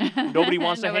 and like nobody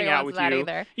wants to hang out with you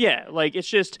either. Yeah, like it's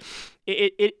just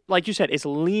it like you said, it's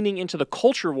leaning into the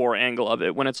culture war angle of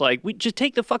it when it's like, we just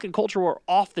take the fucking culture war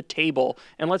off the table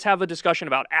and let's have a discussion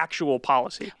about actual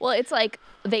policy. Well, it's like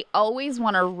they always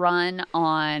want to run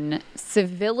on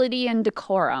civility and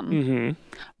decorum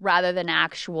rather than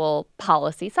actual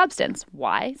policy substance.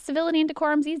 Why? Civility and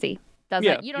decorum's easy.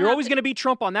 You're always going to be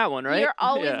Trump on that one, right? You're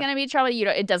always going to be Trump.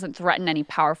 It doesn't threaten any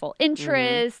powerful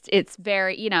interest. It's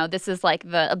very, this is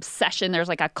like the obsession. There's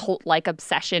like a cult-like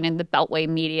obsession in the Beltway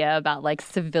media about like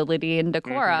civility and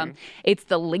decorum. It's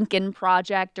the Lincoln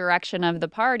Project direction of the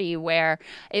party where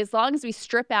as long as we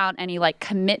strip out any like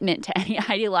commitment to any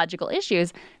ideological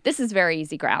issues, this is very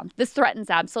easy ground. This threatens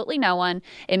absolutely no one.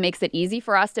 It makes it easy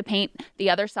for us to paint the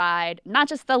other side, not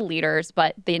just the leaders,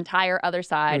 but the entire other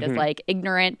side as like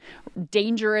ignorant,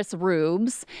 dangerous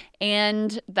rubes,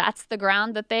 and that's the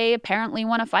ground that they apparently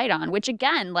want to fight on, which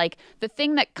again, like the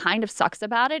thing that kind of sucks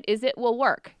about it is it will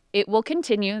work. It will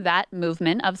continue that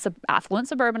movement of affluent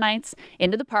suburbanites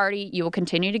into the party. You will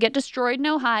continue to get destroyed in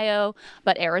Ohio,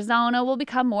 but Arizona will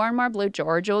become more and more blue.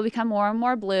 Georgia will become more and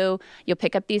more blue. You'll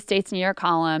pick up these states in your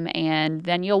column, and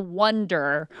then you'll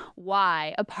wonder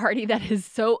why a party that is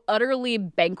so utterly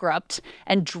bankrupt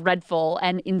and dreadful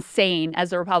and insane as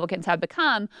the Republicans have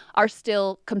become are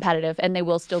still competitive, and they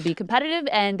will still be competitive,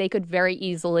 and they could very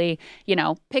easily,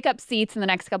 pick up seats in the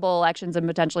next couple of elections and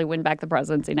potentially win back the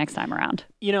presidency next time around.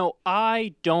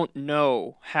 I don't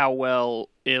know how well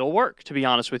it'll work, to be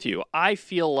honest with you. I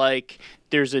feel like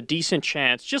there's a decent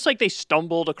chance, just like they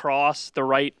stumbled across the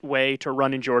right way to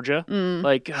run in Georgia,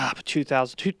 like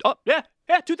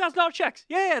 $2,000 checks.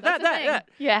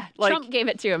 Yeah, like, Trump gave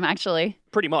it to him, actually.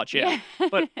 Pretty much, yeah.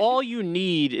 But all you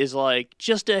need is like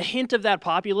just a hint of that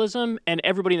populism, and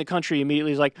everybody in the country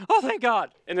immediately is like, oh, thank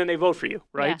God. And then they vote for you,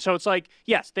 right? Yeah. So it's like,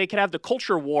 yes, they could have the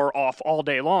culture war off all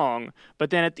day long, but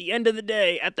then at the end of the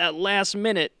day, at that last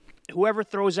minute, whoever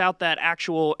throws out that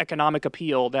actual economic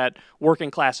appeal, that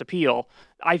working class appeal,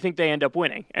 I think they end up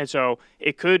winning. And so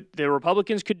the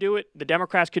Republicans could do it, the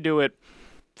Democrats could do it.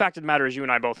 Fact of the matter is, you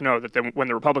and I both know that when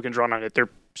the Republicans run on it, they're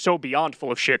so beyond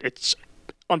full of shit, it's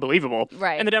unbelievable.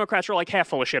 Right. And the Democrats are like half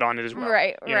full of shit on it as well.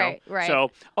 Right.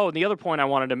 So, and the other point I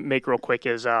wanted to make real quick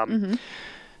is when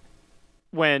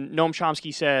Noam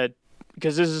Chomsky said,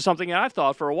 because this is something that I've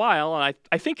thought for a while, and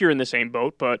I think you're in the same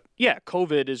boat, but yeah,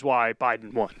 COVID is why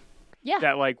Biden won. Yeah.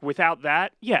 That like without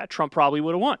that, yeah, Trump probably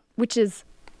would have won. Which is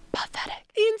pathetic.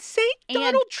 Insane.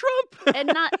 Donald Trump.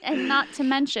 and not to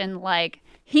mention like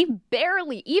he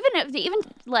barely, even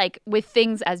like with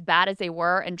things as bad as they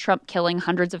were and Trump killing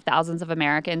hundreds of thousands of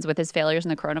Americans with his failures in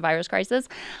the coronavirus crisis,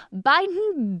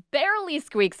 Biden barely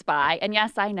squeaks by. And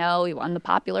yes, I know he won the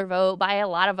popular vote by a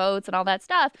lot of votes and all that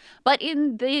stuff. But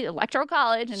in the Electoral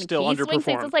College and still the key swing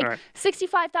states, it's like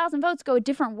 65,000 votes go a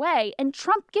different way. And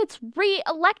Trump gets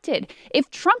reelected. If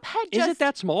Trump had just... Is it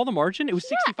that small, the margin? It was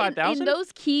 65,000? In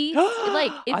those keys,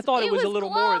 like... I thought it was a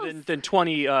little close. more than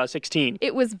 2016.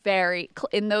 It was very...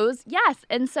 in those, yes.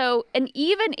 And so, and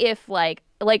even if like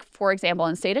for example,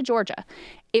 in the state of Georgia,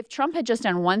 if Trump had just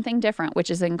done one thing different,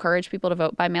 which is encourage people to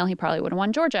vote by mail, he probably would have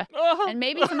won Georgia. And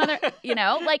maybe some other,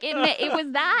 like it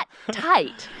was that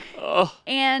tight.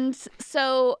 And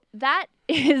so that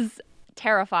is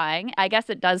terrifying. I guess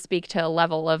it does speak to a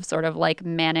level of sort of like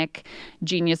manic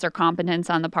genius or competence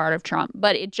on the part of Trump,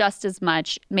 but it just as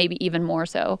much, maybe even more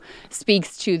so,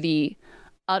 speaks to the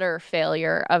utter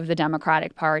failure of the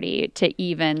Democratic Party to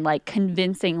even like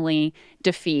convincingly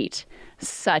defeat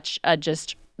such a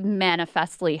just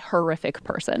manifestly horrific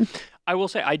person. I will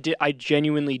say I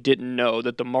genuinely didn't know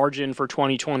that the margin for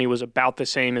 2020 was about the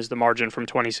same as the margin from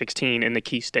 2016 in the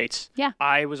key states. Yeah.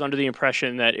 I was under the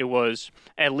impression that it was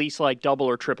at least like double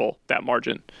or triple that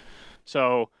margin.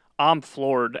 So I'm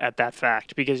floored at that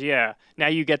fact because, now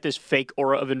you get this fake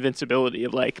aura of invincibility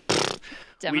of like,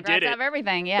 Democrats we did it. have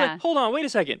everything, yeah. But hold on, wait a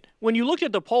second. When you looked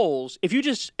at the polls, if you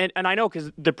just, and I know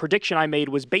because the prediction I made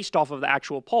was based off of the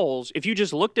actual polls, if you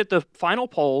just looked at the final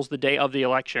polls the day of the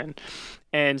election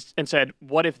and said,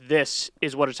 what if this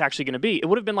is what it's actually going to be? It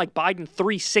would have been like Biden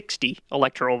 360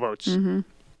 electoral votes. Mm-hmm.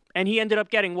 And he ended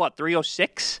up getting,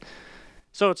 306?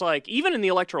 So it's like, even in the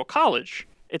Electoral College,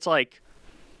 it's like,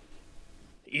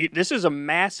 this is a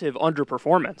massive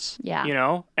underperformance,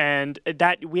 and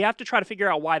that we have to try to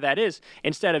figure out why that is.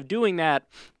 Instead of doing that,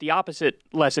 the opposite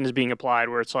lesson is being applied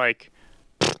where it's like,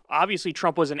 obviously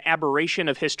Trump was an aberration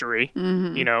of history.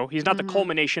 Mm-hmm. He's not the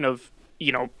culmination of,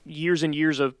 years and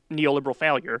years of neoliberal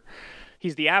failure.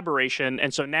 He's the aberration.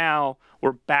 And so now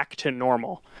we're back to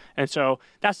normal. And so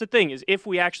that's the thing is if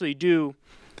we actually do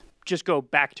just go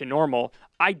back to normal,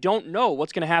 I don't know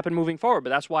what's going to happen moving forward,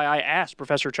 but that's why I asked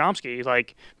Professor Chomsky,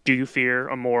 like, do you fear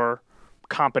a more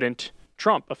competent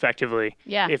Trump, effectively?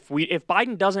 Yeah. If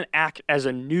Biden doesn't act as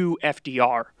a new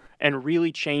FDR and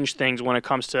really change things when it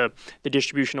comes to the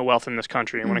distribution of wealth in this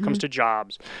country and when it comes to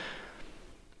jobs,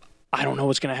 I don't know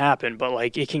what's going to happen, but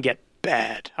like it can get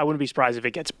bad. I wouldn't be surprised if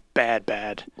it gets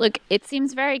bad. Look, it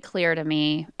seems very clear to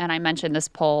me, and I mentioned this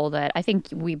poll that I think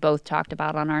we both talked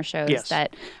about on our shows,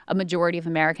 that a majority of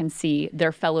Americans see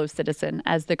their fellow citizen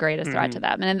as the greatest threat to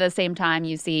them. And at the same time,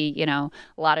 you see, a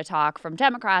lot of talk from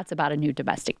Democrats about a new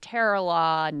domestic terror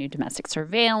law, new domestic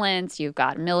surveillance. You've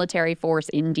got military force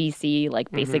in D.C.,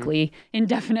 like basically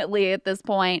indefinitely at this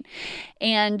point.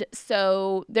 And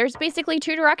so there's basically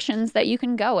two directions that you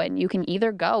can go in. You can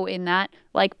either go in that,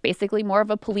 like basically more of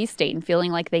a police state and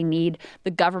feeling like they need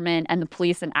the government and the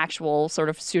police and actual sort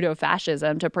of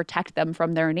pseudo-fascism to protect them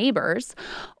from their neighbors.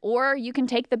 Or you can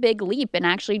take the big leap and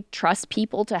actually trust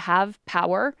people to have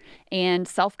power and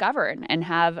self-govern and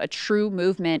have a true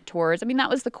movement towards, that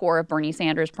was the core of Bernie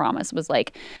Sanders' promise, was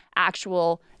like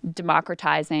actual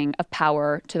democratizing of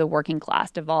power to the working class,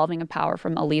 devolving of power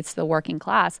from elites to the working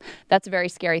class. That's a very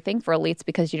scary thing for elites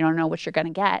because you don't know what you're going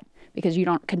to get, because you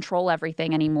don't control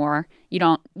everything anymore. You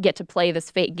don't get to play this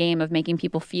fake game of making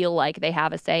people feel like they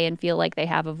have a say and feel like they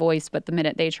have a voice. But the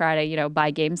minute they try to,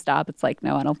 buy GameStop, it's like,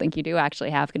 no, I don't think you do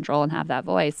actually have control and have that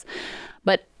voice.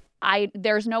 But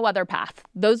there's no other path.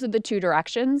 Those are the two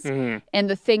directions. And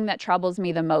the thing that troubles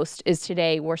me the most is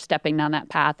today we're stepping down that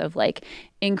path of like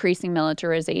increasing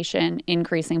militarization,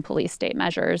 increasing police state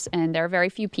measures. And there are very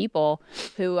few people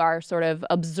who are sort of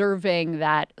observing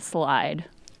that slide.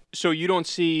 So you don't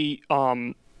see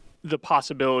the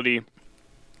possibility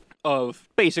of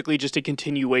basically just a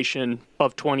continuation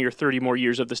of 20 or 30 more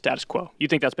years of the status quo? You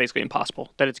think that's basically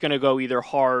impossible? That it's going to go either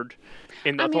hard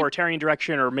in the authoritarian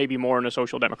direction or maybe more in a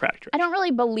social democratic direction? I don't really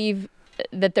believe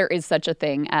that there is such a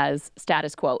thing as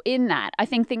status quo in that. I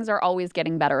think things are always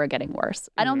getting better or getting worse.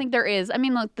 I don't think there is.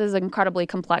 Look, this is an incredibly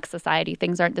complex society.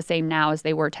 Things aren't the same now as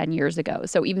they were 10 years ago.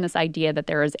 So even this idea that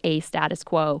there is a status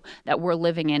quo that we're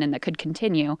living in and that could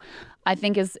continue, I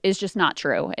think is just not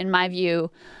true. In my view,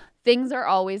 things are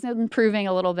always improving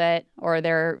a little bit, or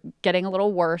they're getting a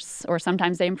little worse, or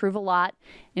sometimes they improve a lot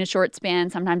in a short span.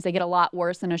 Sometimes they get a lot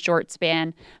worse in a short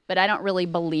span. But I don't really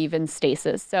believe in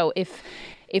stasis. So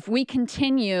if we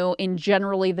continue in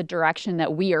generally the direction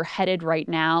that we are headed right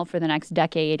now for the next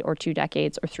decade or 2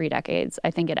 decades or 3 decades, I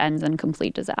think it ends in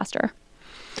complete disaster.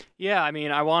 Yeah,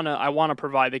 I want to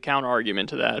provide the counter argument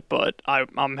to that, but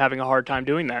I'm having a hard time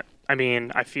doing that.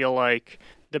 I feel like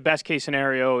the best case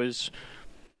scenario is,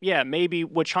 maybe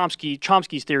what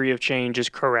Chomsky's theory of change is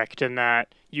correct in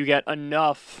that you get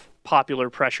enough popular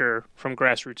pressure from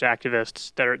grassroots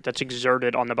activists that's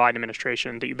exerted on the Biden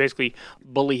administration that you basically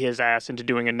bully his ass into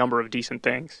doing a number of decent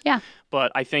things. Yeah.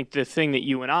 But I think the thing that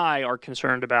you and I are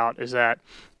concerned about is that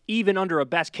even under a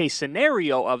best case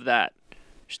scenario of that,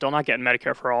 you're still not getting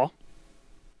Medicare for all.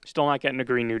 Still not getting a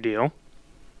Green New Deal.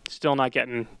 still not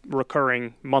getting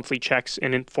recurring monthly checks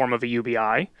in form of a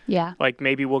UBI. Yeah. Like,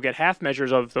 maybe we'll get half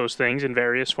measures of those things in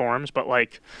various forms, but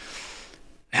like,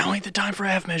 now ain't the time for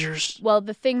half measures. Well,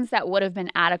 the things that would have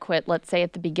been adequate, let's say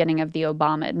at the beginning of the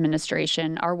Obama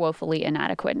administration, are woefully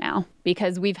inadequate now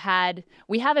because we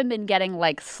haven't been getting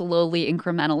like slowly,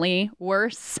 incrementally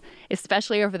worse,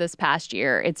 especially over this past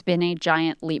year. It's been a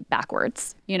giant leap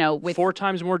backwards, with 4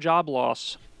 times more job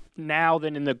loss now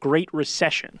than in the Great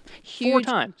Recession. Huge,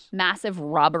 4 times. Massive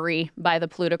robbery by the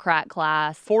plutocrat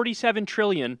class. 47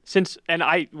 trillion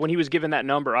when he was given that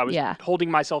number, I was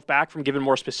holding myself back from giving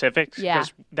more specifics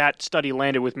because that study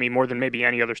landed with me more than maybe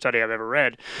any other study I've ever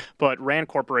read. But Rand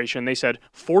Corporation, they said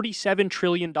 $47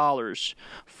 trillion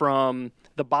from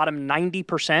the bottom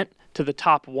 90% to the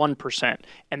top 1%.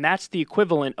 And that's the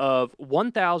equivalent of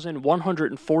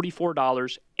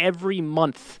 $1,144 every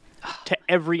month to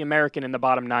every American in the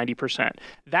bottom 90%.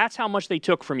 That's how much they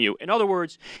took from you. In other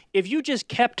words, if you just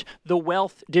kept the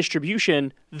wealth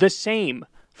distribution the same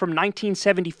from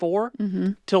 1974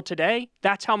 till today,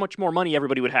 that's how much more money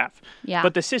everybody would have. Yeah.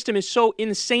 But the system is so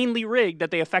insanely rigged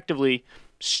that they effectively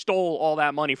stole all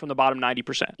that money from the bottom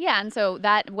 90%. Yeah, and so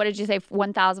that, what did you say,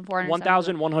 $1,400?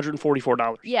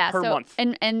 $1,144 per month.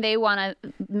 And they want to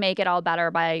make it all better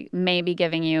by maybe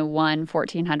giving you one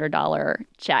 $1,400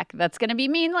 check. That's going to be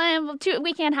mean.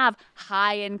 We can't have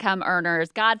high-income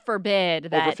earners. God forbid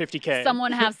that over $50K.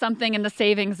 Someone have something in the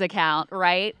savings account,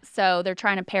 right? So they're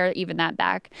trying to pare even that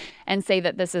back and say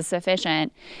that this is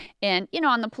sufficient. And,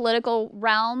 on the political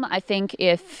realm, I think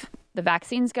if the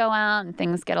vaccines go out and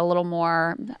things get a little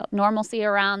more normalcy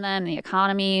around them, the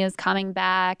economy is coming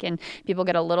back and people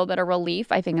get a little bit of relief,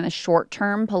 I think in the short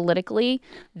term politically,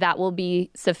 that will be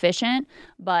sufficient.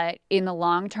 But in the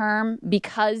long term,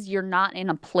 because you're not in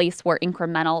a place where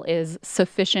incremental is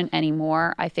sufficient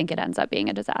anymore, I think it ends up being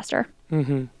a disaster.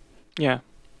 Mm-hmm. Yeah,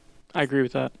 I agree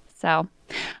with that. So,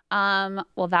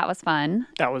 well, that was fun.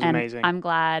 That was amazing. I'm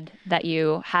glad that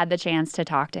you had the chance to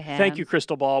talk to him. Thank you,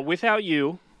 Crystal Ball. Without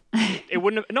you, it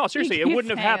wouldn't have, no, seriously, it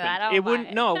wouldn't have happened. It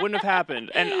wouldn't have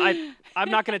happened. And I'm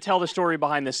not going to tell the story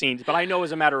behind the scenes, but I know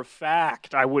as a matter of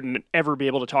fact, I wouldn't ever be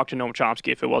able to talk to Noam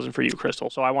Chomsky if it wasn't for you, Crystal.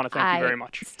 So I want to thank you very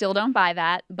much. Still don't buy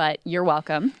that, but you're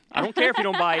welcome. I don't care if you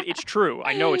don't buy it. It's true.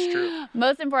 I know it's true.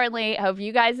 Most importantly, I hope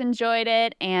you guys enjoyed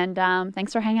it. And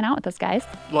thanks for hanging out with us, guys.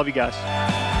 Love you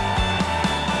guys.